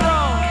on the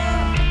throne.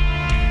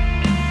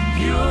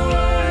 You are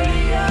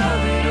worthy of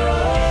it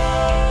all.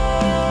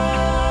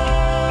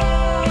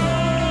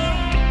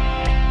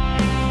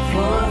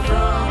 For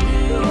from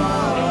you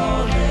are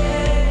all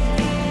things,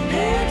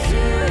 and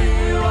to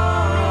you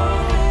are all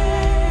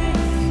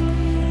things.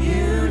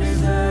 You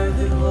deserve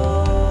the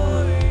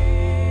glory.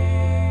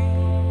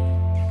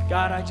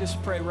 God, I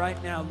just pray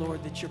right now,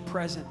 Lord, that your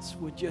presence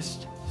would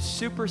just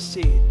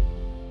supersede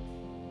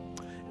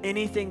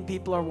anything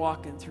people are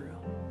walking through.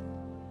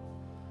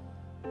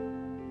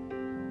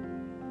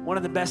 One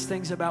of the best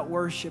things about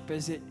worship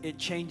is it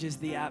changes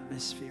the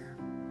atmosphere.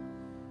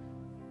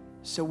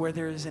 So where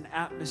there is an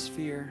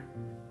atmosphere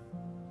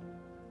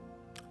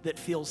that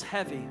feels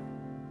heavy.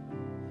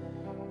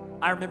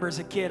 I remember as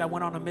a kid, I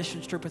went on a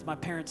mission trip with my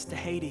parents to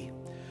Haiti.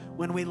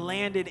 When we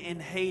landed in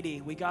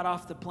Haiti, we got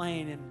off the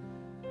plane, and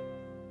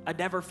I'd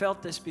never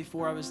felt this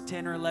before. I was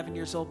 10 or 11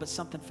 years old, but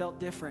something felt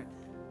different.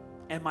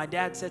 And my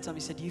dad said something.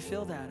 He said, "Do you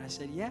feel that?" I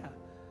said, "Yeah."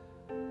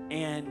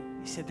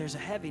 And he said, "There's a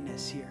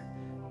heaviness here."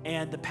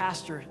 And the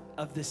pastor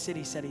of the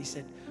city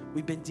said,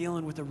 we've been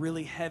dealing with a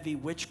really heavy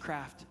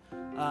witchcraft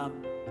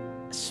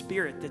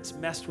spirit that's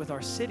messed with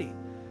our city.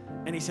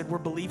 And he said, we're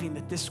believing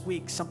that this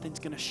week something's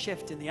going to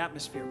shift in the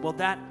atmosphere. Well,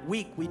 that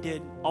week we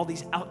did all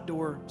these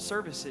outdoor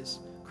services,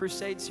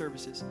 crusade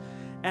services.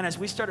 And as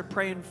we started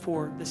praying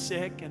for the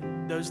sick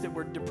and those that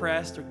were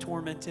depressed or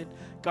tormented,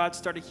 God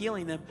started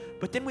healing them.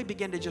 But then we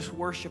began to just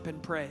worship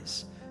and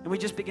praise. And we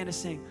just began to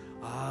sing,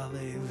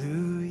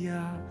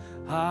 hallelujah,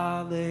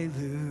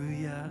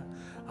 hallelujah,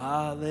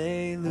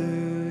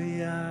 hallelujah,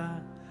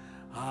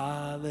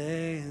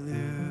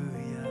 hallelujah.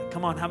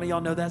 Come on, how many of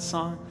y'all know that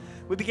song?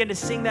 We began to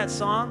sing that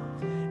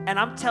song, and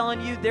I'm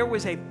telling you, there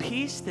was a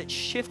peace that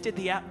shifted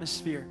the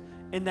atmosphere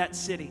in that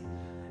city.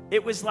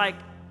 It was like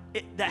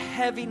the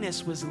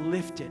heaviness was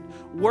lifted.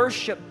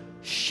 Worship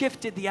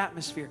shifted the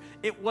atmosphere.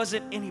 It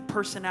wasn't any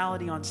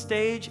personality on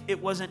stage.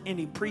 It wasn't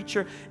any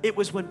preacher. It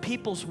was when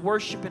people's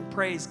worship and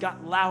praise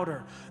got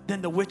louder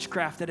than the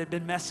witchcraft that had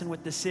been messing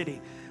with the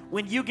city.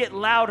 When you get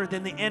louder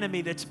than the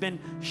enemy that's been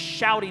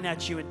shouting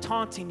at you and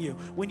taunting you,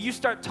 when you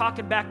start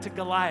talking back to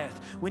Goliath,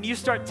 when you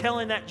start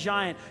telling that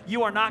giant,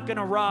 you are not going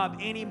to rob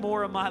any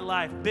more of my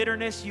life.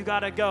 Bitterness, you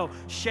got to go.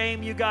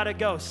 Shame, you got to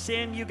go.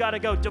 Sin, you got to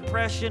go.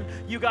 Depression,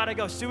 you got to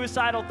go.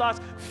 Suicidal thoughts,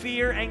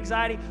 fear,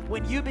 anxiety.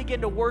 When you begin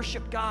to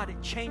worship God,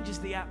 it changes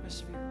the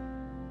atmosphere.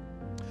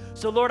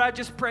 So, Lord, I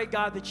just pray,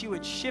 God, that you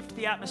would shift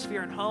the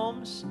atmosphere in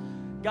homes,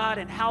 God,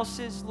 in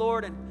houses,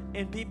 Lord, and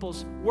in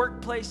people's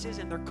workplaces,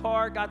 in their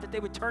car, God, that they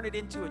would turn it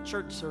into a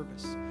church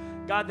service.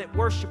 God, that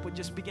worship would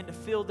just begin to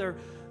fill their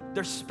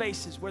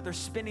spaces where they're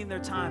spending their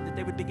time, that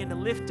they would begin to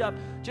lift up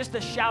just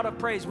a shout of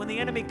praise. When the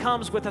enemy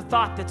comes with a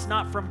thought that's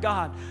not from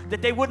God,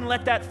 that they wouldn't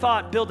let that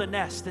thought build a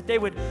nest, that they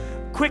would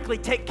quickly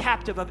take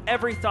captive of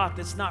every thought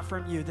that's not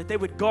from you, that they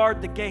would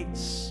guard the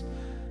gates.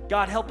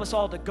 God, help us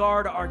all to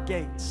guard our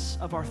gates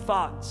of our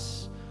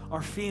thoughts,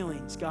 our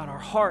feelings, God, our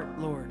heart,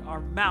 Lord,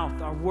 our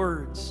mouth, our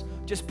words.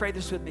 Just pray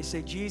this with me.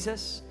 Say,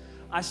 Jesus,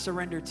 I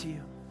surrender to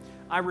you.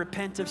 I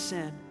repent of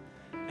sin,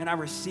 and I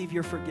receive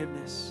your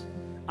forgiveness.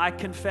 I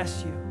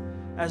confess you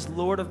as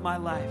Lord of my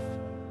life.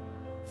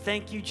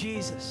 Thank you,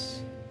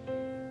 Jesus,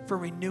 for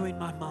renewing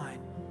my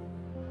mind,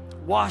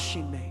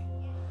 washing me,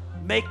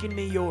 making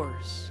me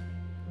yours.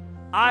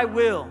 I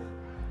will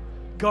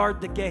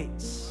guard the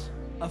gates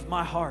of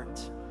my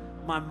heart,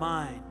 my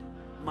mind,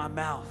 my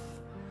mouth.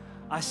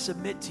 I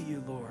submit to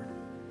you, Lord,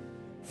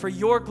 for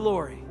your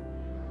glory.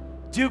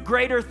 Do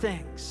greater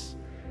things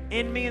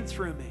in me and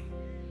through me.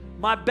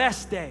 My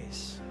best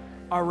days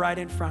are right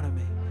in front of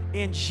me.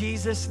 In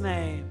Jesus'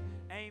 name,